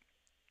it,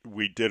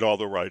 we did all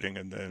the writing,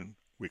 and then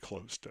we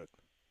closed it.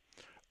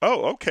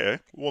 Oh, okay.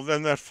 Well,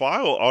 then that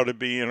file ought to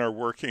be in our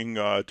working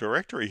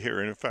directory here.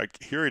 And in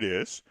fact, here it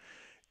is,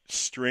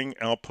 string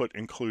output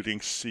including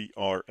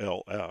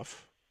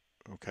CRLF.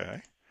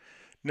 Okay.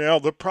 Now,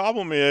 the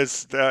problem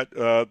is that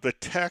the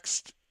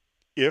text,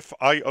 if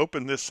I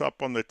open this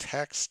up on the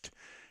text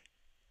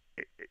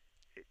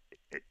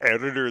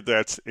editor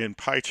that's in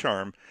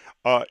PyCharm,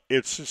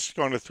 it's just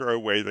going to throw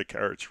away the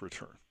carriage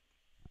return.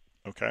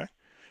 Okay.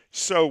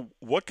 So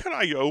what can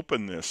I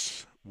open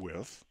this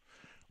with?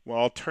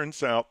 Well, it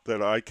turns out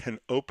that I can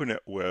open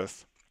it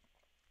with,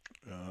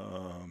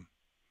 um,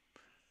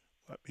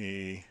 let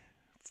me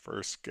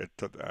first get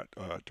to that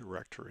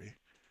directory.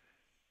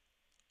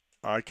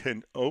 I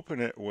can open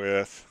it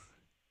with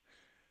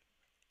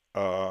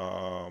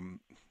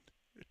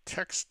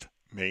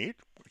TextMate,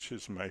 which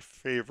is my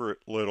favorite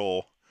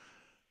little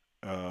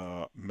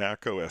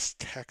Mac OS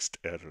text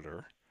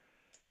editor.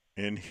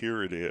 And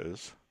here it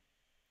is.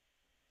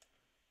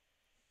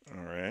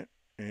 All right.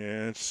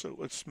 And so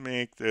let's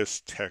make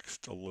this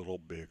text a little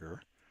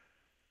bigger.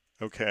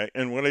 Okay,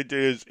 and what I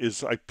did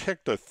is I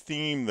picked a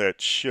theme that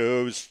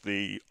shows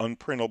the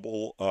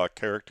unprintable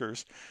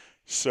characters.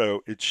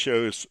 So it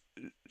shows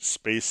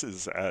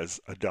spaces as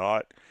a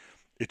dot.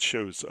 It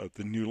shows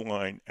the new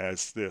line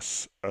as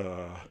this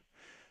uh,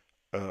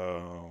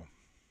 kind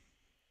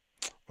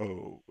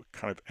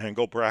of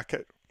angle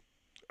bracket.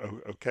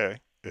 Oh, okay,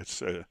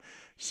 it's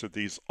so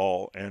these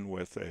all end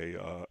with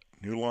a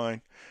new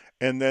line.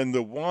 And then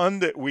the one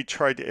that we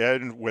tried to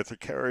end with a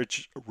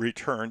carriage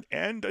return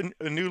and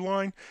a new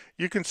line,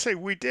 you can say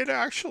we did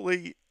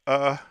actually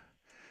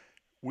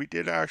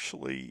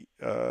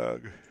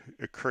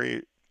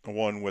create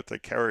one with a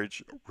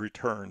carriage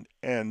return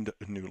and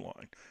a new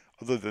line.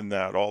 Other than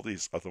that, all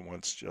these other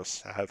ones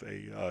just have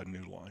a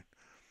new line.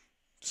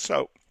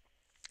 So,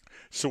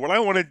 so what I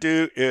want to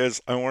do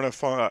is I want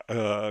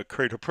to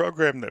create a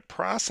program that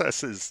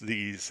processes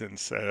these and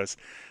says,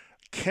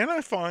 can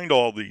I find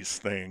all these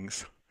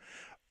things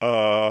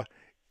uh,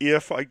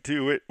 if I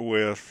do it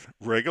with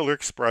regular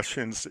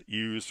expressions that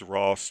use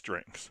raw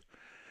strings?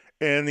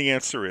 And the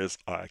answer is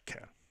I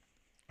can.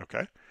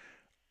 Okay.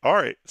 All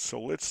right. So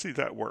let's see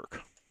that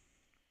work.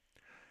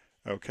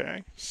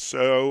 Okay.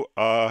 So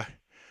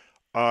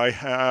I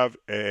have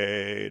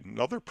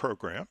another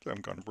program that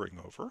I'm going to bring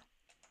over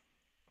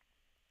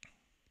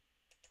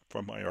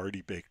from my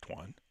already baked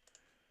one.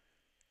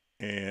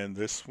 And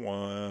this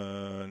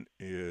one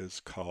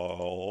is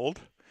called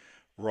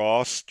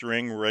raw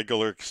string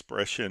regular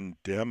expression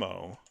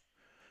demo.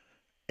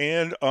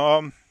 And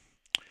I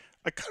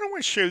kind of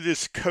want to show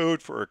this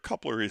code for a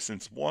couple of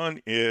reasons.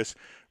 One is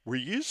we're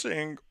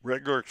using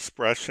regular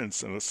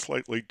expressions in a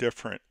slightly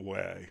different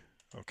way.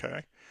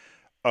 Okay.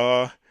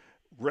 Uh,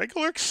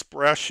 Regular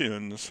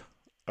expressions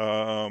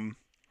are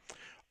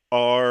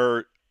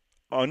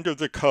under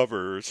the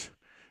covers.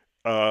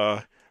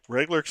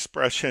 Regular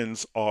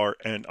expressions are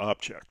an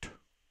object.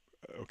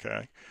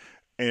 Okay.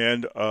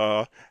 And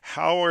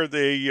how are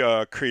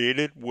they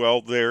created?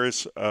 Well,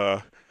 there's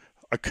a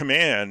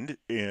command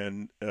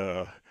in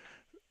the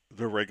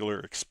regular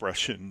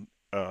expression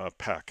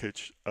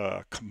package,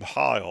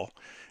 compile,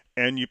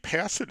 and you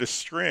pass it a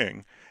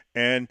string,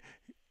 and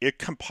it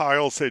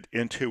compiles it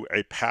into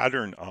a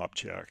pattern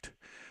object.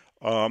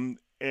 And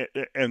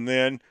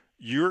then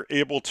you're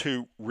able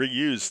to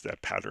reuse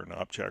that pattern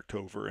object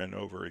over and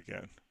over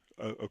again.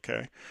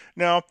 Okay.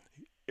 Now,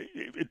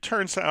 it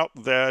turns out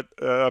that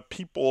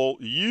people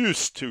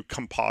used to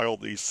compile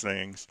these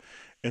things,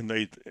 and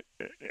they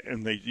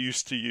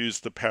used to use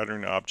the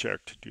pattern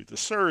object to do the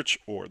search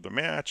or the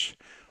match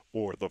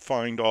or the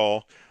find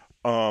all,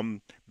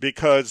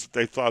 because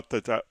they thought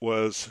that that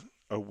was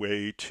a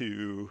way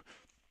to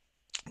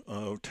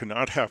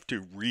not have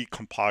to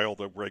recompile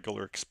the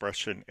regular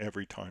expression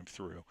every time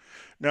through.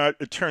 Now,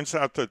 it turns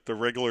out that the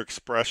regular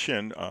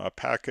expression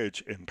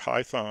package in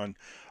Python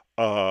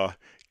uh,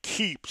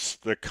 keeps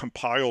the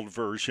compiled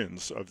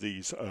versions of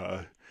these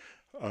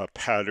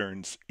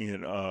patterns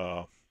in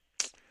a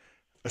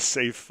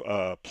safe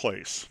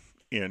place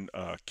in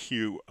a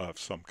queue of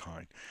some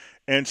kind.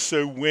 And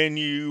so when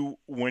you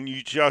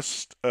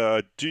just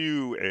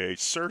do a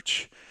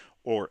search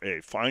or a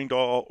find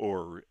all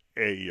or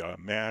a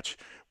match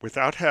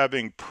without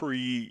having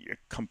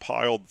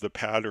pre-compiled the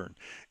pattern,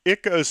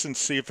 it goes and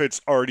see if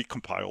it's already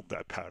compiled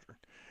that pattern.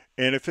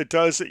 And if it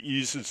does, it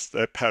uses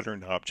that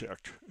pattern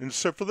object. And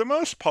so for the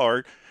most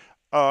part,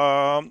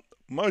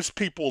 most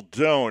people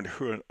don't,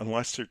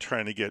 unless they're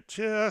trying to get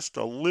just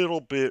a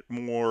little bit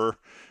more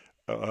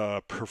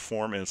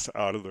performance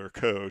out of their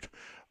code.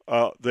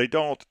 They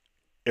don't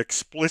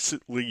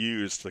explicitly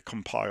use the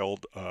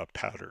compiled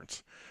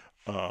patterns.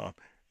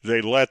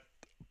 They let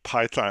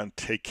Python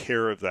take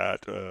care of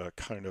that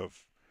kind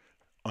of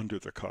under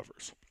the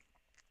covers.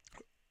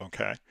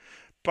 Okay,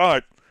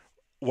 but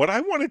what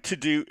I wanted to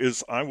do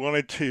is I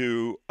wanted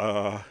to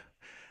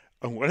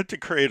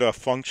create a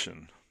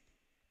function,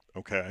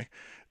 okay,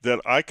 that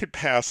I could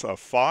pass a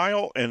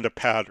file and a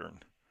pattern.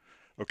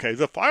 Okay,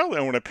 the file I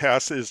want to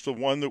pass is the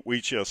one that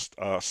we just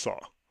saw.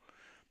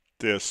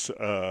 This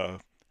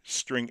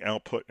string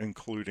output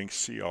including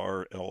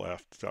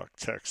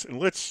crlf.text, and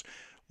let's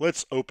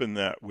open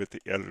that with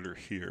the editor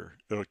here.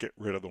 It'll get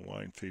rid of the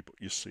line feed. But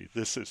you see,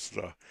 this is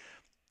the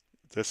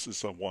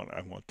one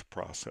I want to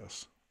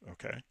process.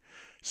 Okay,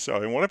 so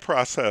I want to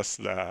process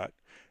that,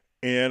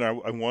 and I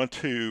want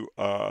to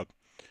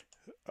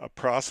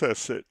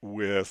process it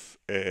with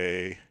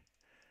a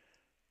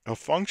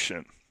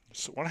function.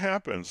 So what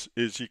happens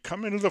is you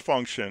come into the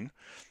function,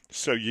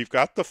 so you've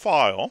got the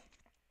file,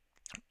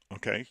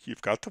 okay,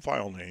 you've got the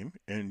file name,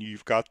 and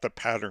you've got the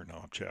pattern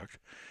object,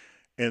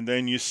 and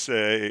then you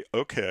say,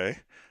 okay,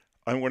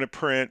 I want to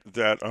print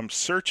that I'm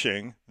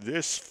searching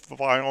this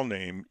file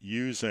name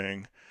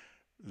using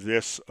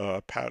this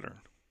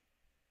pattern,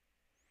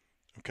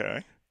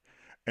 okay,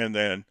 and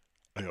then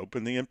I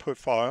open the input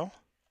file,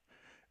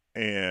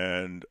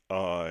 and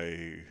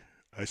I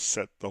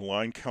set the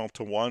line count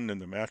to 1 and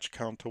the match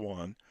count to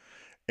 1.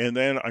 And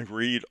then I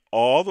read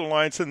all the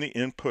lines in the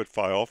input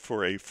file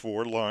for a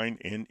 4-line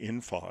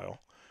in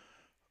file.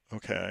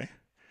 Okay.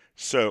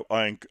 So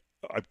I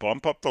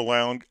bump up the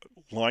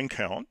line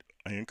count.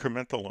 I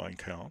increment the line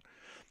count.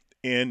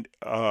 And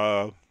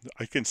I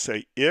can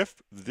say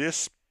if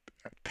this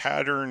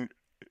pattern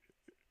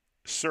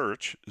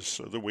search,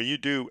 so the way you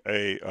do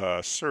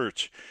a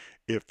search,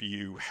 if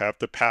you have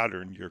the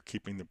pattern, you're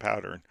keeping the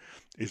pattern,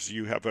 is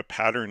you have a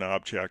pattern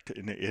object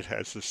and it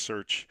has a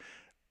search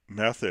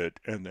method,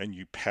 and then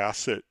you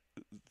pass it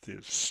the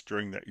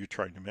string that you're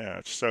trying to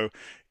match. So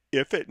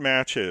if it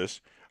matches,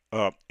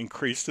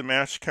 increase the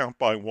match count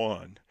by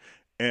 1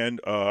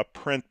 and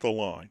print the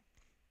line.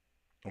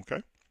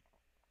 Okay.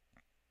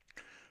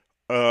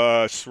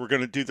 So we're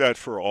going to do that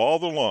for all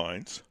the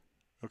lines.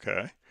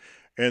 Okay.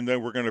 And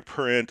then we're going to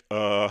print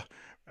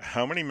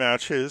how many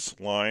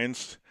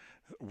lines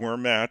were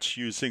matched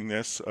using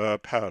this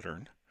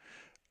pattern.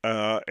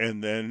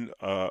 And then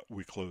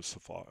we close the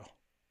file.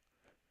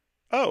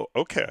 Oh,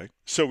 okay.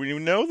 So we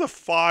know the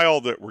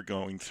file that we're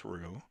going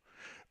through.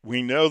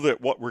 We know that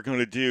what we're going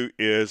to do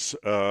is,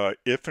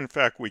 if in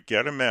fact we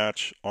get a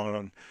match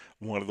on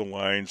one of the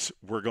lines,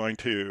 we're going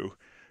to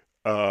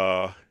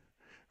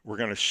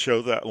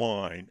show that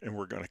line and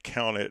we're going to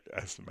count it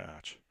as the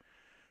match.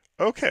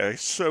 Okay,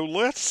 so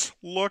let's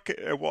look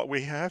at what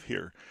we have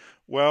here.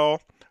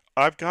 Well,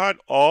 I've got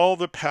all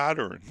the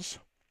patterns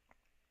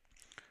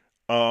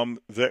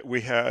that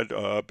we had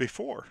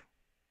before.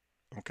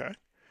 Okay.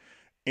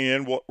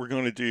 And what we're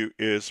going to do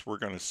is we're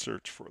going to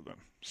search for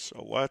them.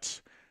 So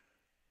let's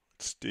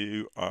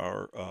do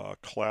our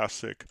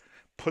classic,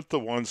 put the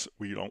ones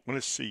we don't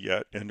want to see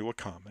yet into a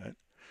comment.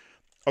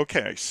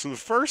 Okay, so the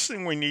first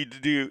thing we need to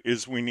do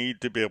is we need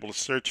to be able to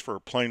search for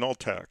plain old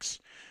text,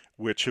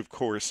 which of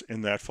course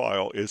in that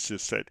file is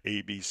just that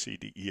A, B, C,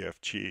 D, E, F,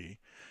 G.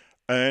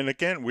 And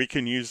again, we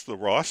can use the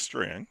raw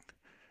string,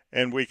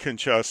 and we can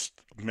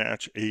just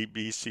match A,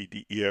 B, C,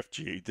 D, E, F,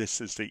 G.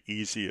 This is the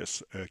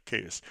easiest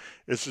case.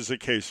 This is a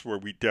case where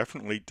we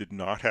definitely did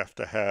not have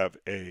to have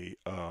a,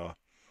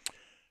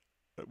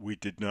 we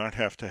didn't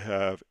have to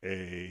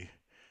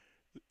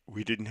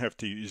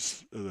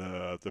use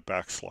the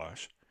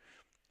backslash.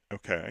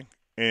 Okay,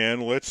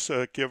 and let's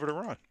give it a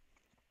run.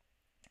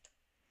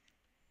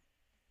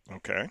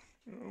 Okay,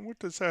 what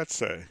does that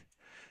say?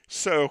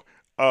 So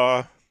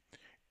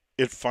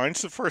it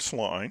finds the first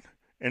line,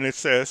 and it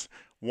says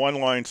 1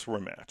 lines were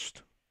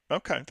matched.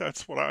 Okay,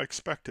 that's what I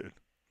expected.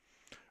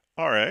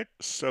 All right,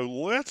 so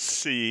let's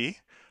see.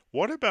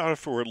 What about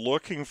if we're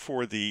looking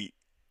for the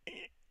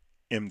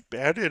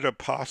embedded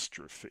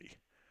apostrophe?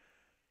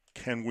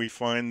 Can we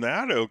find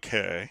that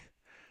okay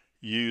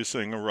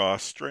using a raw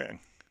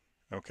string?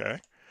 Okay,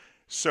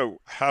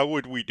 so how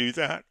would we do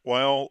that?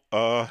 Well,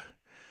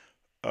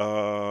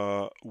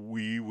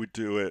 we would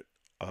do it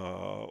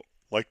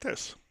like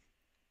this.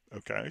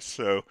 Okay,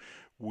 so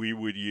we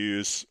would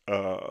use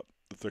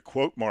the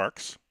quote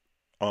marks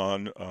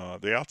on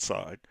the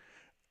outside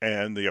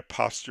and the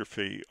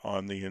apostrophe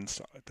on the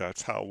inside.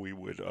 That's how we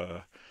would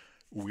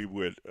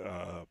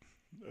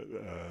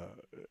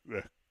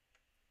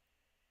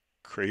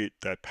create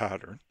that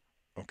pattern.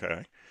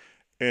 Okay,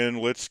 and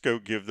let's go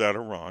give that a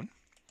run.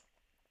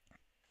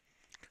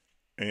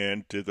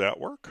 And did that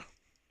work?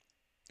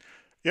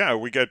 Yeah,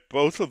 we got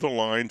both of the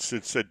lines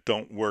that said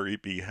 "Don't worry,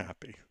 be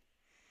happy."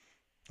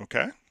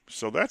 Okay,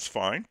 so that's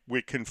fine.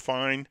 We can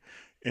find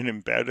an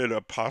embedded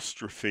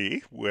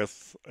apostrophe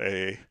with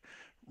a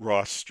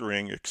raw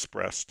string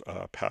expressed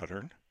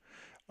pattern.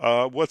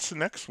 What's the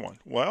next one?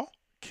 Well,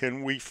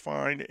 can we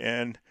find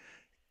an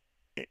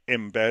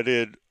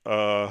embedded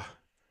quote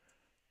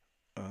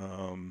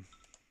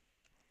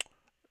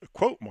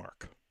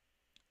mark?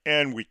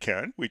 And we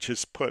can. We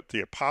just put the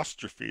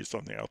apostrophes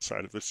on the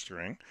outside of the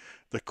string,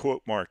 the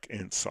quote mark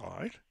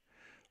inside.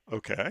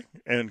 Okay,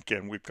 and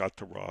again, we've got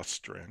the raw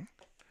string.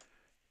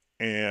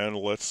 And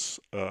let's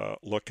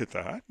look at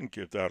that and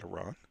give that a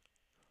run.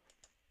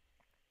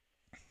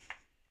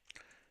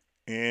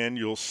 And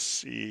you'll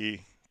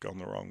see, gone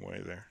the wrong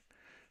way there.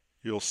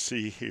 You'll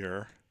see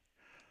here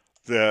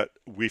that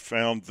we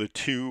found the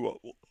two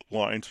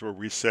lines where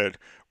we said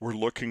we're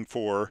looking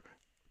for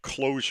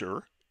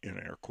closure in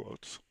air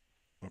quotes.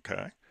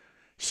 Okay.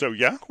 So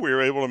yeah, we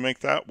were able to make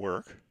that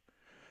work.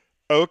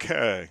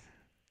 Okay.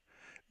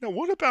 Now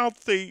what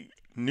about the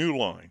new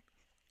line?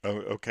 Oh,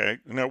 okay.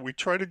 Now we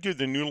try to do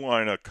the new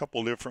line a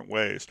couple different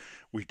ways.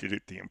 We did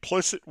it the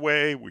implicit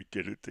way. We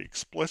did it the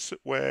explicit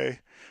way.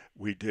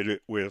 We did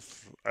it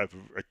with a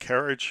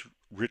carriage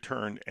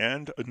return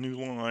and a new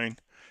line.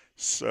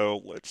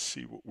 So let's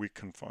see what we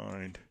can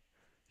find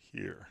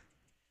here.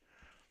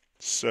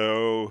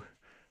 So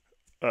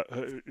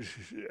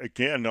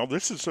again, now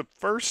this is the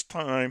first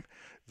time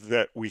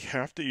that we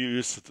have to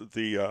use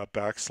the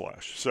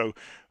backslash. So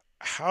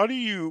how do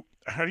you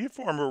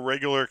form a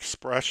regular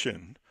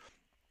expression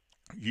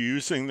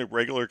using the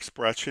regular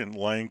expression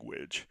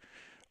language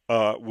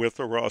with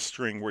a raw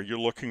string where you're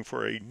looking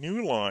for a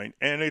new line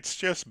and it's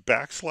just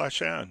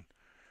 \n?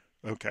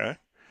 Okay.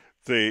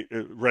 The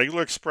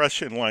regular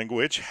expression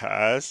language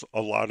has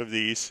a lot of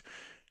these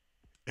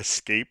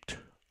escaped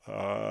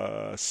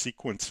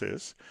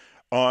sequences,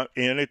 and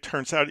it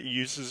turns out it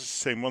uses the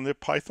same one that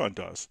Python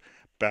does,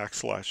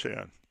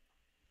 \n.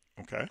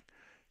 Okay,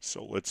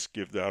 so let's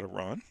give that a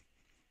run.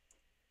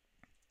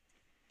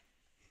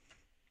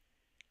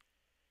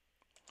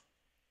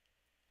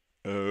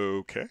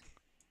 Okay,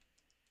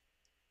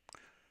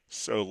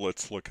 so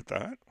let's look at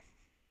that.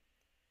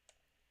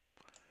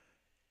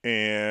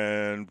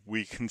 And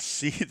we can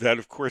see that,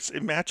 of course,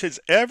 it matches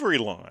every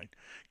line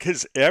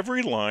because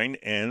every line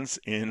ends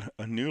in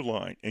a new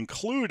line,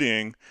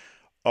 including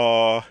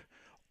all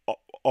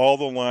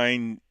the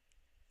line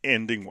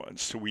ending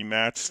ones. So we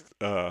matched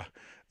the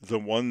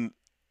one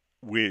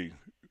we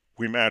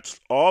matched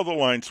all the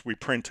lines we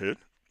printed,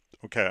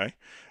 okay,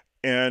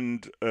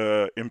 and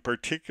in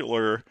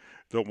particular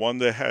the one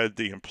that had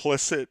the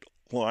implicit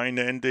line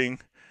ending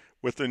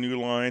with the new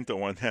line, the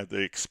one had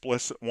the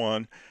explicit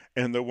one,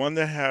 and the one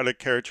that had a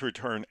carriage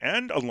return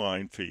and a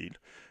line feed.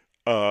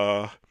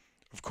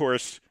 Of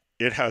course,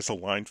 it has a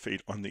line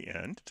feed on the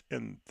end,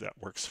 and that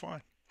works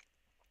fine.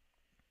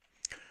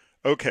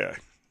 Okay,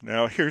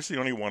 now here's the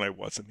only one I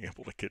wasn't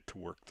able to get to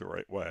work the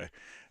right way.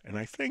 And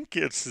I think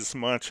it's as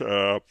much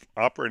a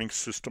operating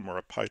system or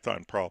a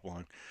Python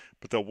problem,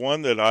 but the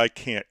one that I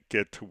can't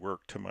get to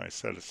work to my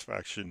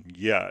satisfaction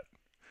yet,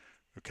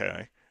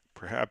 okay,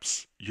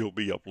 perhaps you'll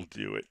be able to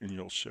do it and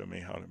you'll show me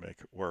how to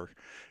make it work,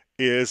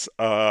 is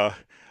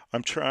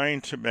I'm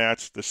trying to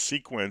match the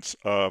sequence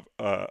of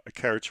a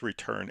carriage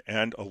return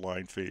and a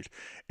line feed.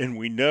 And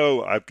we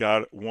know I've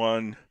got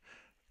one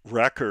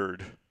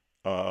record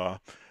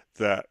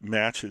that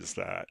matches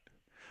that.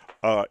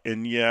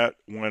 And yet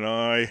when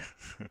I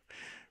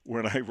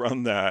when I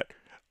run that,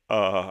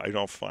 I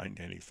don't find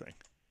anything.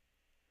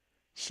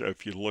 So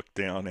if you look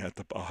down at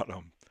the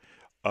bottom,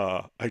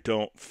 I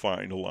don't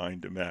find a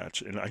line to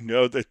match, and I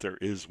know that there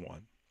is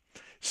one.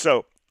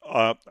 So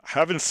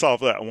haven't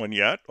solved that one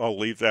yet. I'll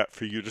leave that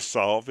for you to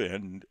solve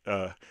and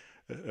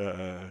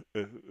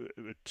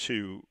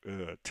to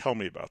tell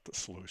me about the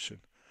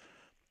solution.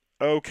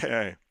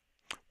 Okay,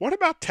 what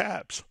about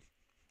tabs?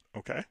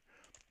 Okay,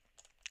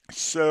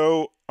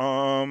 so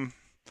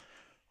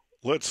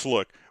let's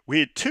look. We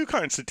had two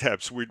kinds of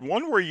tabs. We had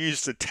one where you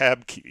used the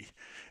tab key,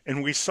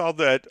 and we saw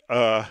that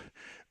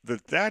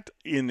that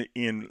in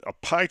a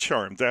pie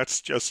chart,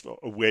 that's just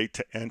a way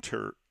to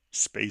enter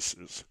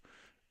spaces.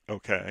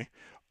 Okay,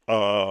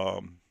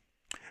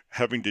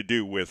 having to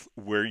do with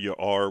where you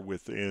are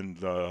within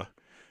the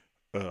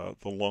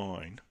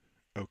line.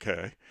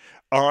 Okay,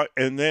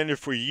 and then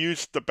if we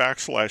use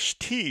the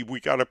 \t, we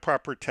got a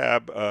proper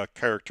tab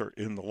character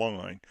in the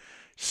line.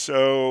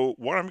 So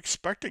what I'm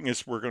expecting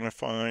is we're going to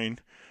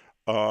find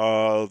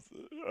the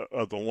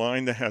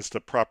line that has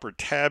the proper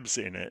tabs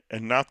in it,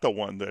 and not the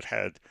one that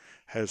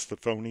has the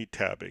phony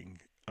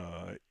tabbing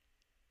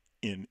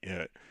in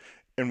it.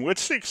 And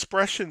what's the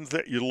expression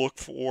that you look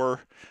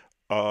for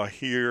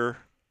here?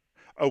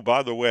 Oh,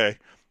 by the way,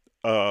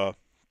 up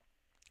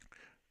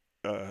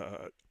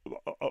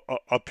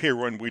here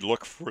when we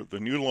look for the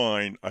new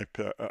line, I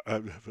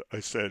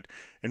said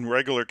in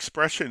regular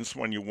expressions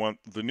when you want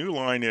the new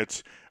line,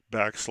 it's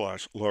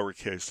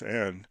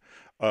 \n.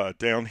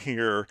 Down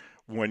here,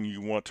 when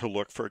you want to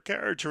look for a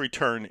carriage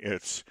return,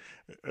 it's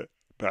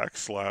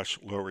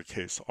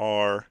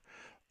 \r.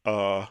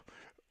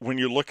 When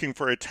you're looking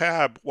for a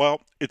tab,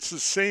 well, it's the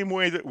same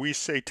way that we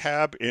say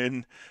tab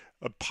in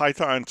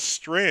Python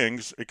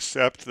strings,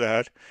 except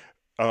that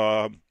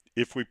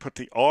if we put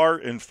the R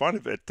in front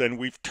of it, then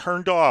we've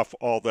turned off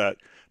all that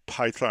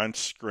Python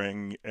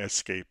string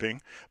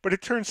escaping. But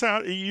it turns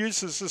out it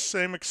uses the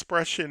same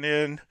expression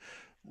in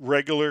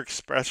regular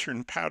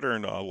expression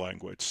pattern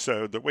language.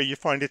 So the way you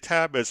find a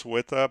tab is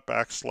with a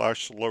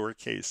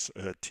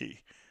 \t.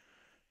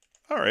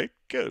 All right,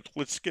 good.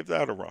 Let's give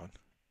that a run.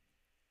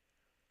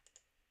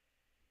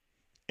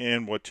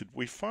 And what did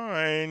we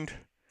find?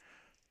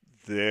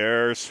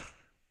 There's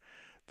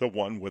the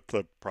one with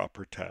the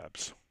proper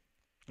tabs.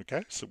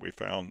 Okay, so we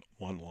found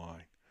one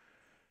line.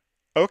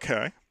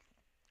 Okay,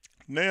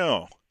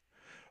 now,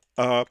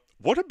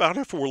 what about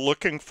if we're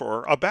looking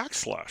for a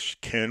backslash?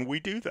 Can we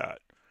do that?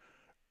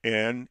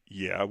 And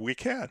yeah, we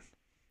can.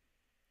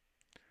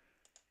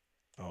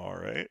 All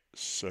right,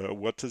 so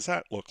what does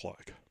that look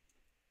like?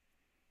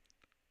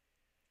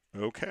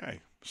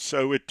 Okay,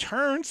 so it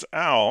turns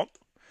out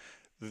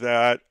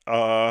that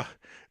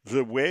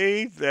the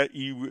way that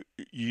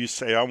you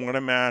say I want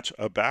to match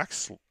a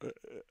backslash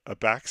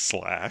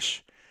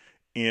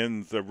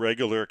in the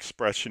regular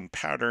expression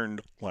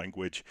pattern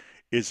language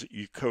is that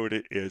you code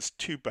it as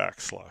 2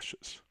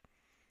 backslashes.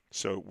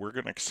 So we're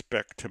going to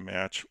expect to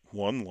match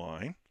one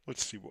line.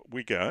 Let's see what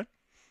we got.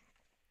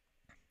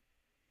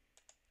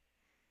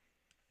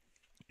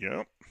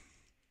 Yep,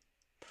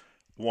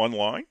 one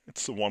line.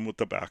 It's the one with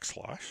the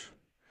backslash.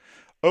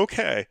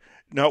 Okay,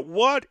 now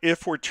what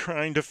if we're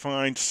trying to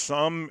find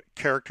some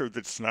character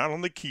that's not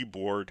on the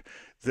keyboard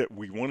that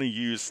we want to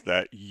use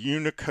that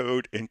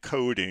Unicode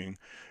encoding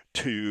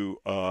to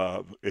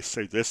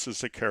say this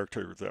is the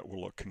character that we're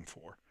looking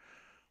for?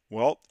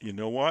 Well, you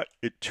know what?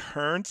 It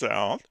turns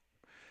out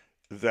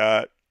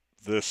that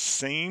the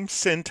same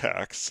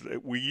syntax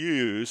that we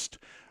used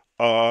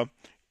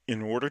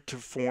in order to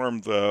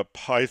form the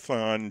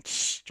Python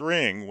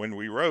string when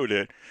we wrote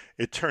it,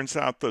 it turns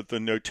out that the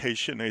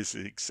notation is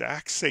the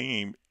exact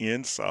same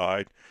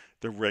inside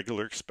the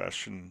regular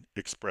expression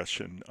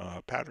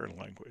pattern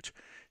language.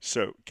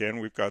 So again,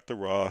 we've got the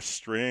raw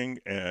string,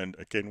 and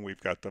again, we've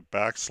got the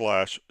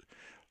backslash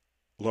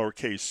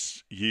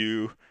lowercase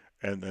u,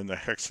 and then the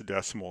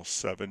hexadecimal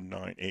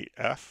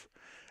 798F,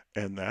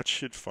 and that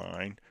should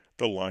find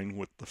the line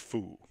with the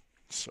foo.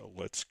 So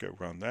let's go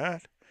run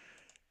that.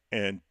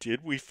 And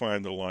did we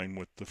find the line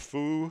with the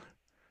foo?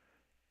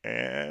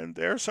 And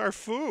there's our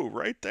foo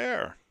right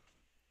there.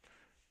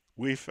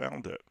 We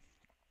found it.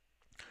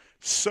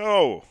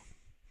 So,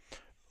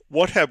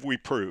 what have we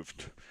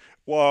proved?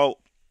 Well,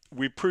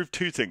 we proved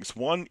two things.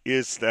 One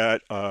is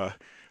that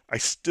I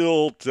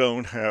still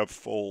don't have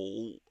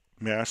full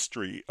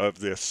mastery of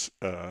this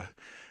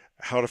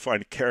how to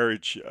find a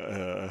carriage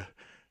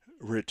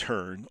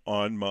return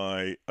on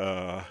my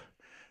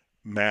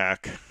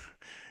Mac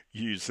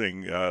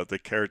using the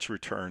carriage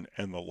return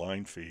and the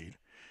line feed.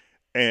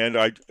 And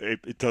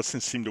it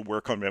doesn't seem to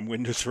work on my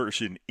Windows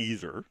version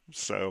either.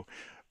 So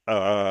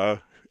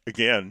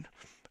again,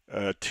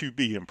 to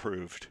be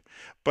improved.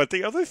 But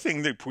the other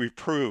thing that we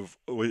prove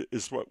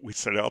is what we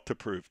set out to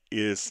prove,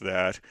 is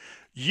that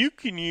you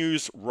can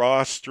use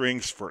raw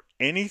strings for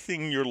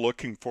anything you're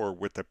looking for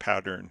with the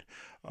pattern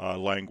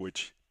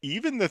language.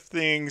 Even the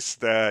things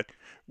that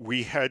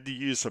we had to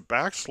use a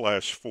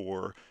backslash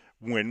for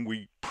when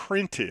we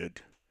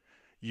printed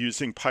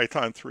using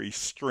Python 3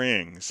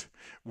 strings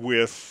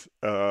with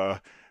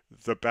the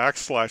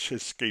backslash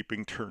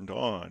escaping turned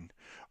on.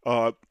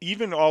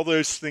 Even all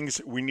those things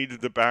that we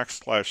needed the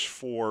backslash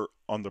for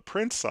on the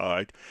print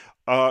side,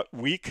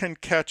 we can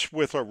catch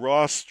with a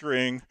raw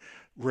string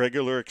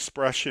regular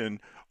expression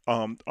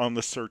on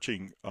the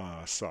searching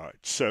side.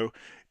 So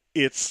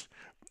it's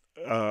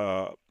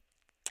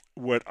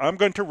what I'm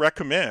going to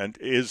recommend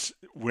is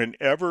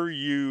whenever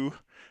you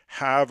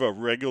have a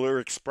regular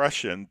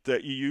expression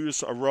that you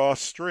use a raw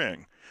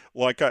string,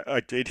 like I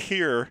did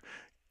here,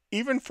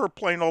 even for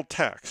plain old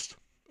text.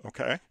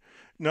 Okay.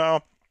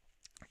 Now,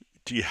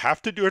 do you have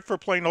to do it for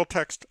plain old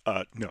text?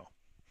 No.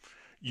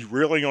 You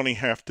really only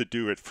have to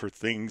do it for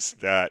things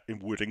that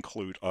it would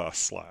include a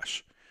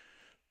slash.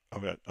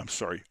 I'm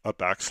sorry, a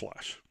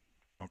backslash.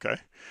 Okay.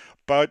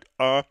 But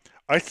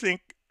I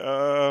think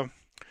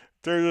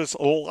there's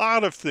a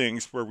lot of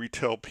things where we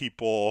tell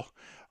people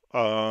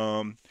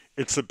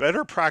it's a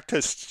better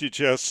practice to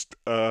just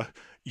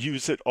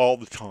use it all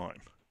the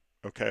time.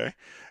 Okay.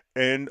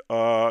 And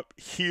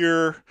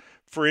here,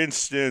 for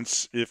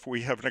instance, if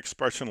we have an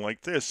expression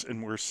like this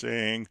and we're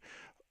saying,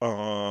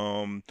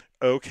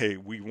 okay,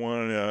 we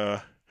want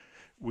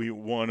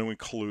to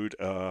include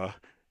a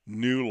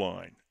new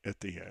line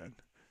at the end.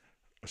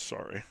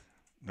 Sorry,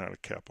 not a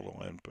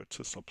capital N, but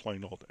just a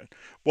plain old N.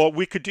 Well,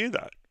 we could do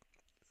that.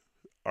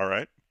 All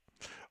right.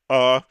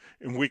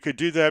 And we could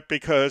do that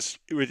because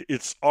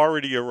it's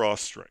already a raw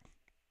string.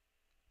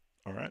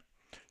 All right.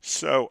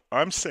 So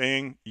I'm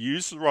saying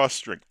use the raw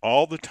string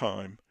all the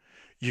time.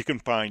 You can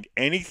find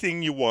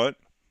anything you want.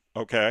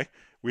 Okay.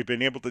 We've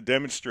been able to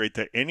demonstrate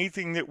that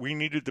anything that we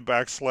needed the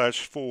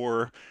backslash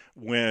for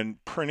when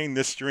printing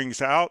the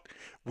strings out,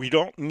 we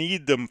don't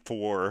need them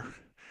for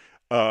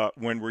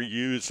when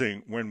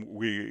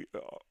we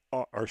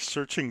are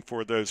searching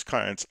for those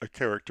kinds of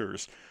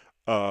characters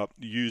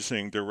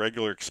using the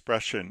regular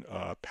expression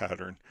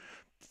pattern.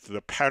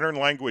 The pattern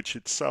language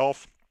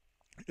itself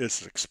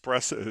is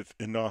expressive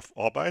enough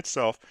all by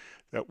itself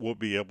that we'll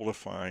be able to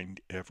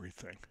find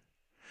everything.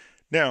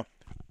 Now,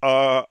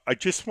 I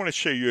just want to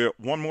show you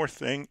one more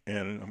thing,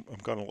 and I'm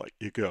going to let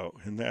you go,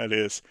 and that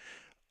is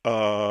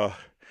what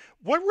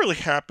really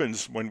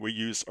happens when we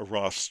use a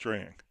raw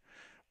string.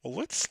 Well,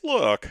 let's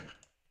look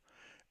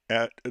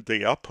at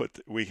the output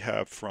that we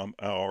have from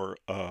our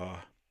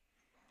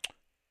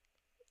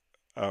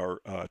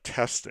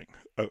testing.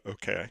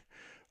 Okay.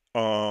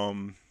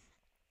 Um,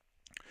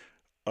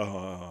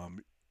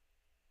 um,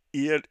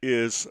 it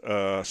is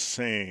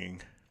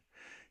saying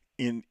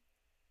in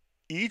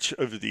each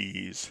of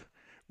these,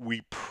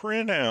 we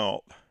print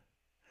out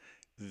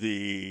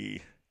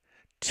the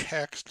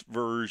text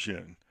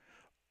version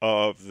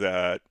of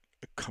that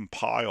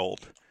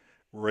compiled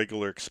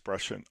regular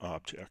expression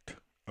object.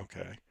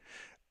 Okay.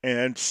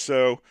 And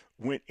so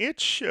when it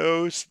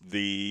shows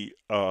the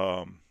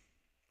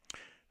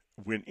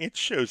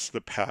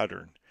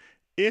pattern,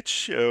 it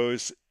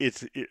shows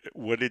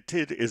what it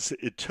did is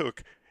it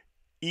took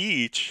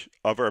each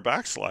of our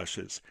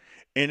backslashes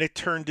and it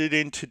turned it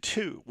into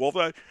two.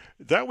 Well,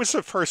 that was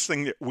the first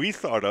thing that we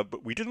thought of,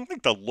 but we didn't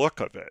like the look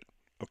of it.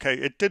 Okay,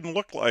 it didn't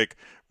look like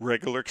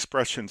regular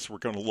expressions were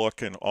going to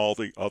look in all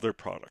the other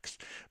products.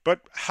 But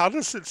how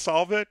does it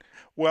solve it?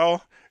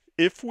 Well,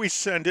 if we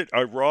send it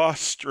a raw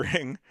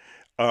string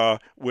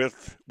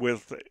with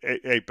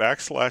a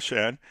backslash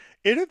n,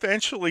 it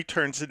eventually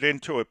turns it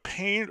into a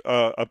plain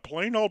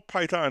old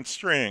Python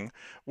string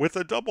with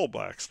a double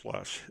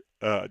backslash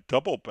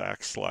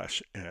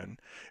n,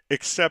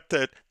 except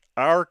that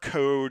our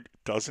code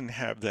doesn't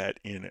have that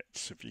in it.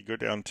 So if you go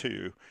down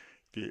to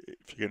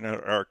if you get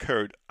out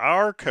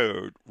our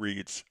code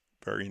reads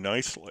very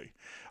nicely.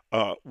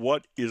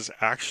 What is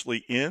actually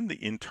in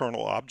the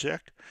internal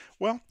object?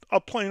 Well, a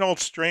plain old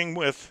string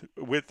with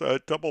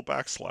double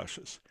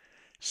backslashes.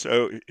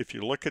 So if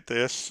you look at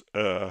this,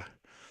 where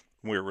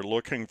we're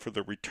looking for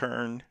the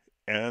return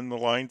and the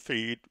line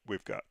feed,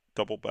 we've got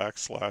double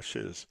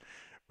backslashes.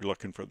 We're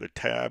looking for the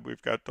tab,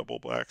 we've got double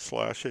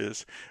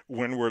backslashes.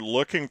 When we're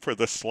looking for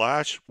the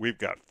slash, we've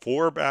got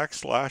 4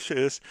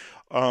 backslashes.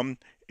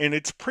 And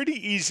it's pretty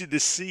easy to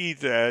see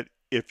that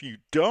if you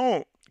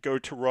don't go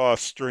to raw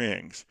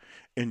strings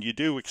and you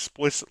do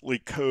explicitly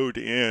code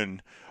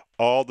in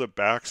all the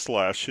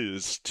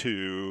backslashes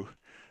to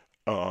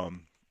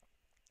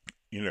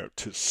you know,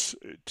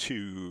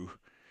 to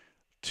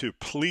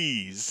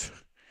please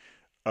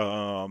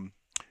um,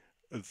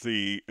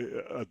 the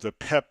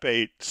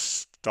PEP8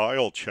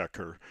 style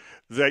checker,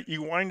 that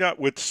you wind up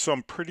with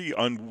some pretty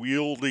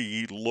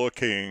unwieldy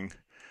looking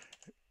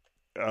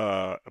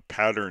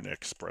pattern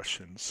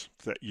expressions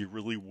that you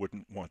really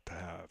wouldn't want to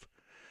have.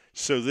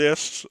 So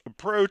this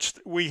approach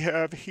that we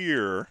have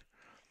here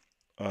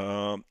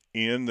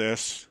in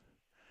this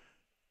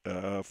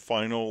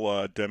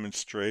final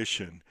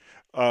demonstration,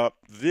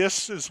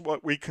 this is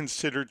what we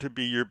consider to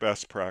be your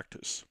best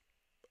practice.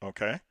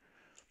 Okay?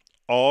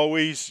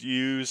 Always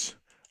use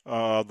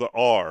the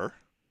R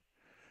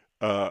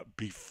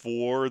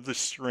before the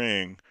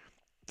string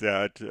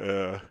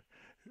that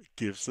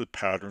gives the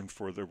pattern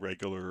for the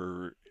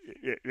regular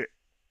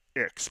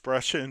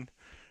expression.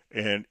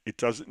 And it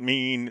doesn't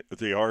mean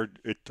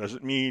it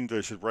doesn't mean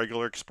there's a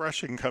regular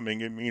expression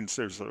coming. It means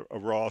there's a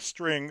raw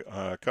string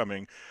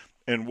coming.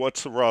 And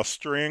what's a raw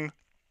string?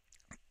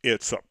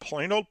 It's a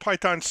plain old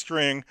Python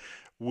string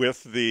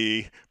with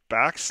the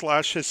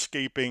backslash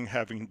escaping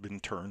having been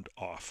turned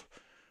off.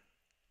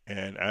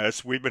 And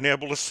as we've been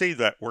able to see,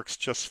 that works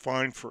just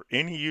fine for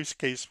any use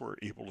case we're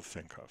able to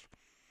think of.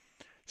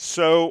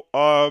 So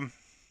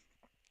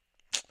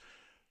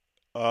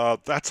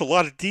that's a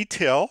lot of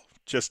detail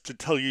just to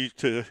tell you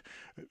to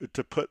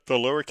put the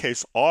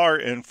lowercase r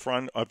in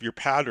front of your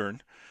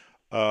pattern.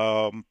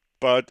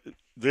 But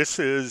this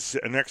is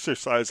an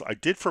exercise I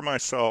did for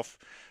myself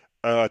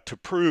to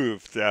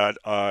prove that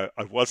I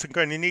wasn't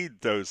going to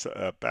need those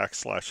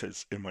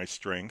backslashes in my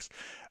strings.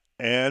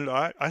 And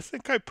I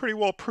think I pretty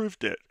well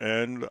proved it.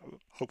 And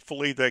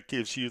hopefully that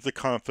gives you the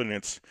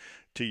confidence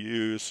to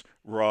use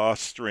raw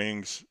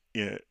strings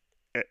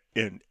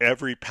in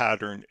every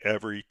pattern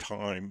every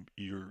time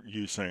you're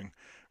using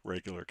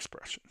regular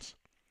expressions.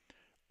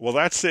 Well,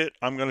 that's it.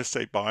 I'm going to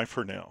say bye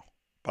for now.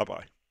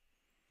 Bye-bye.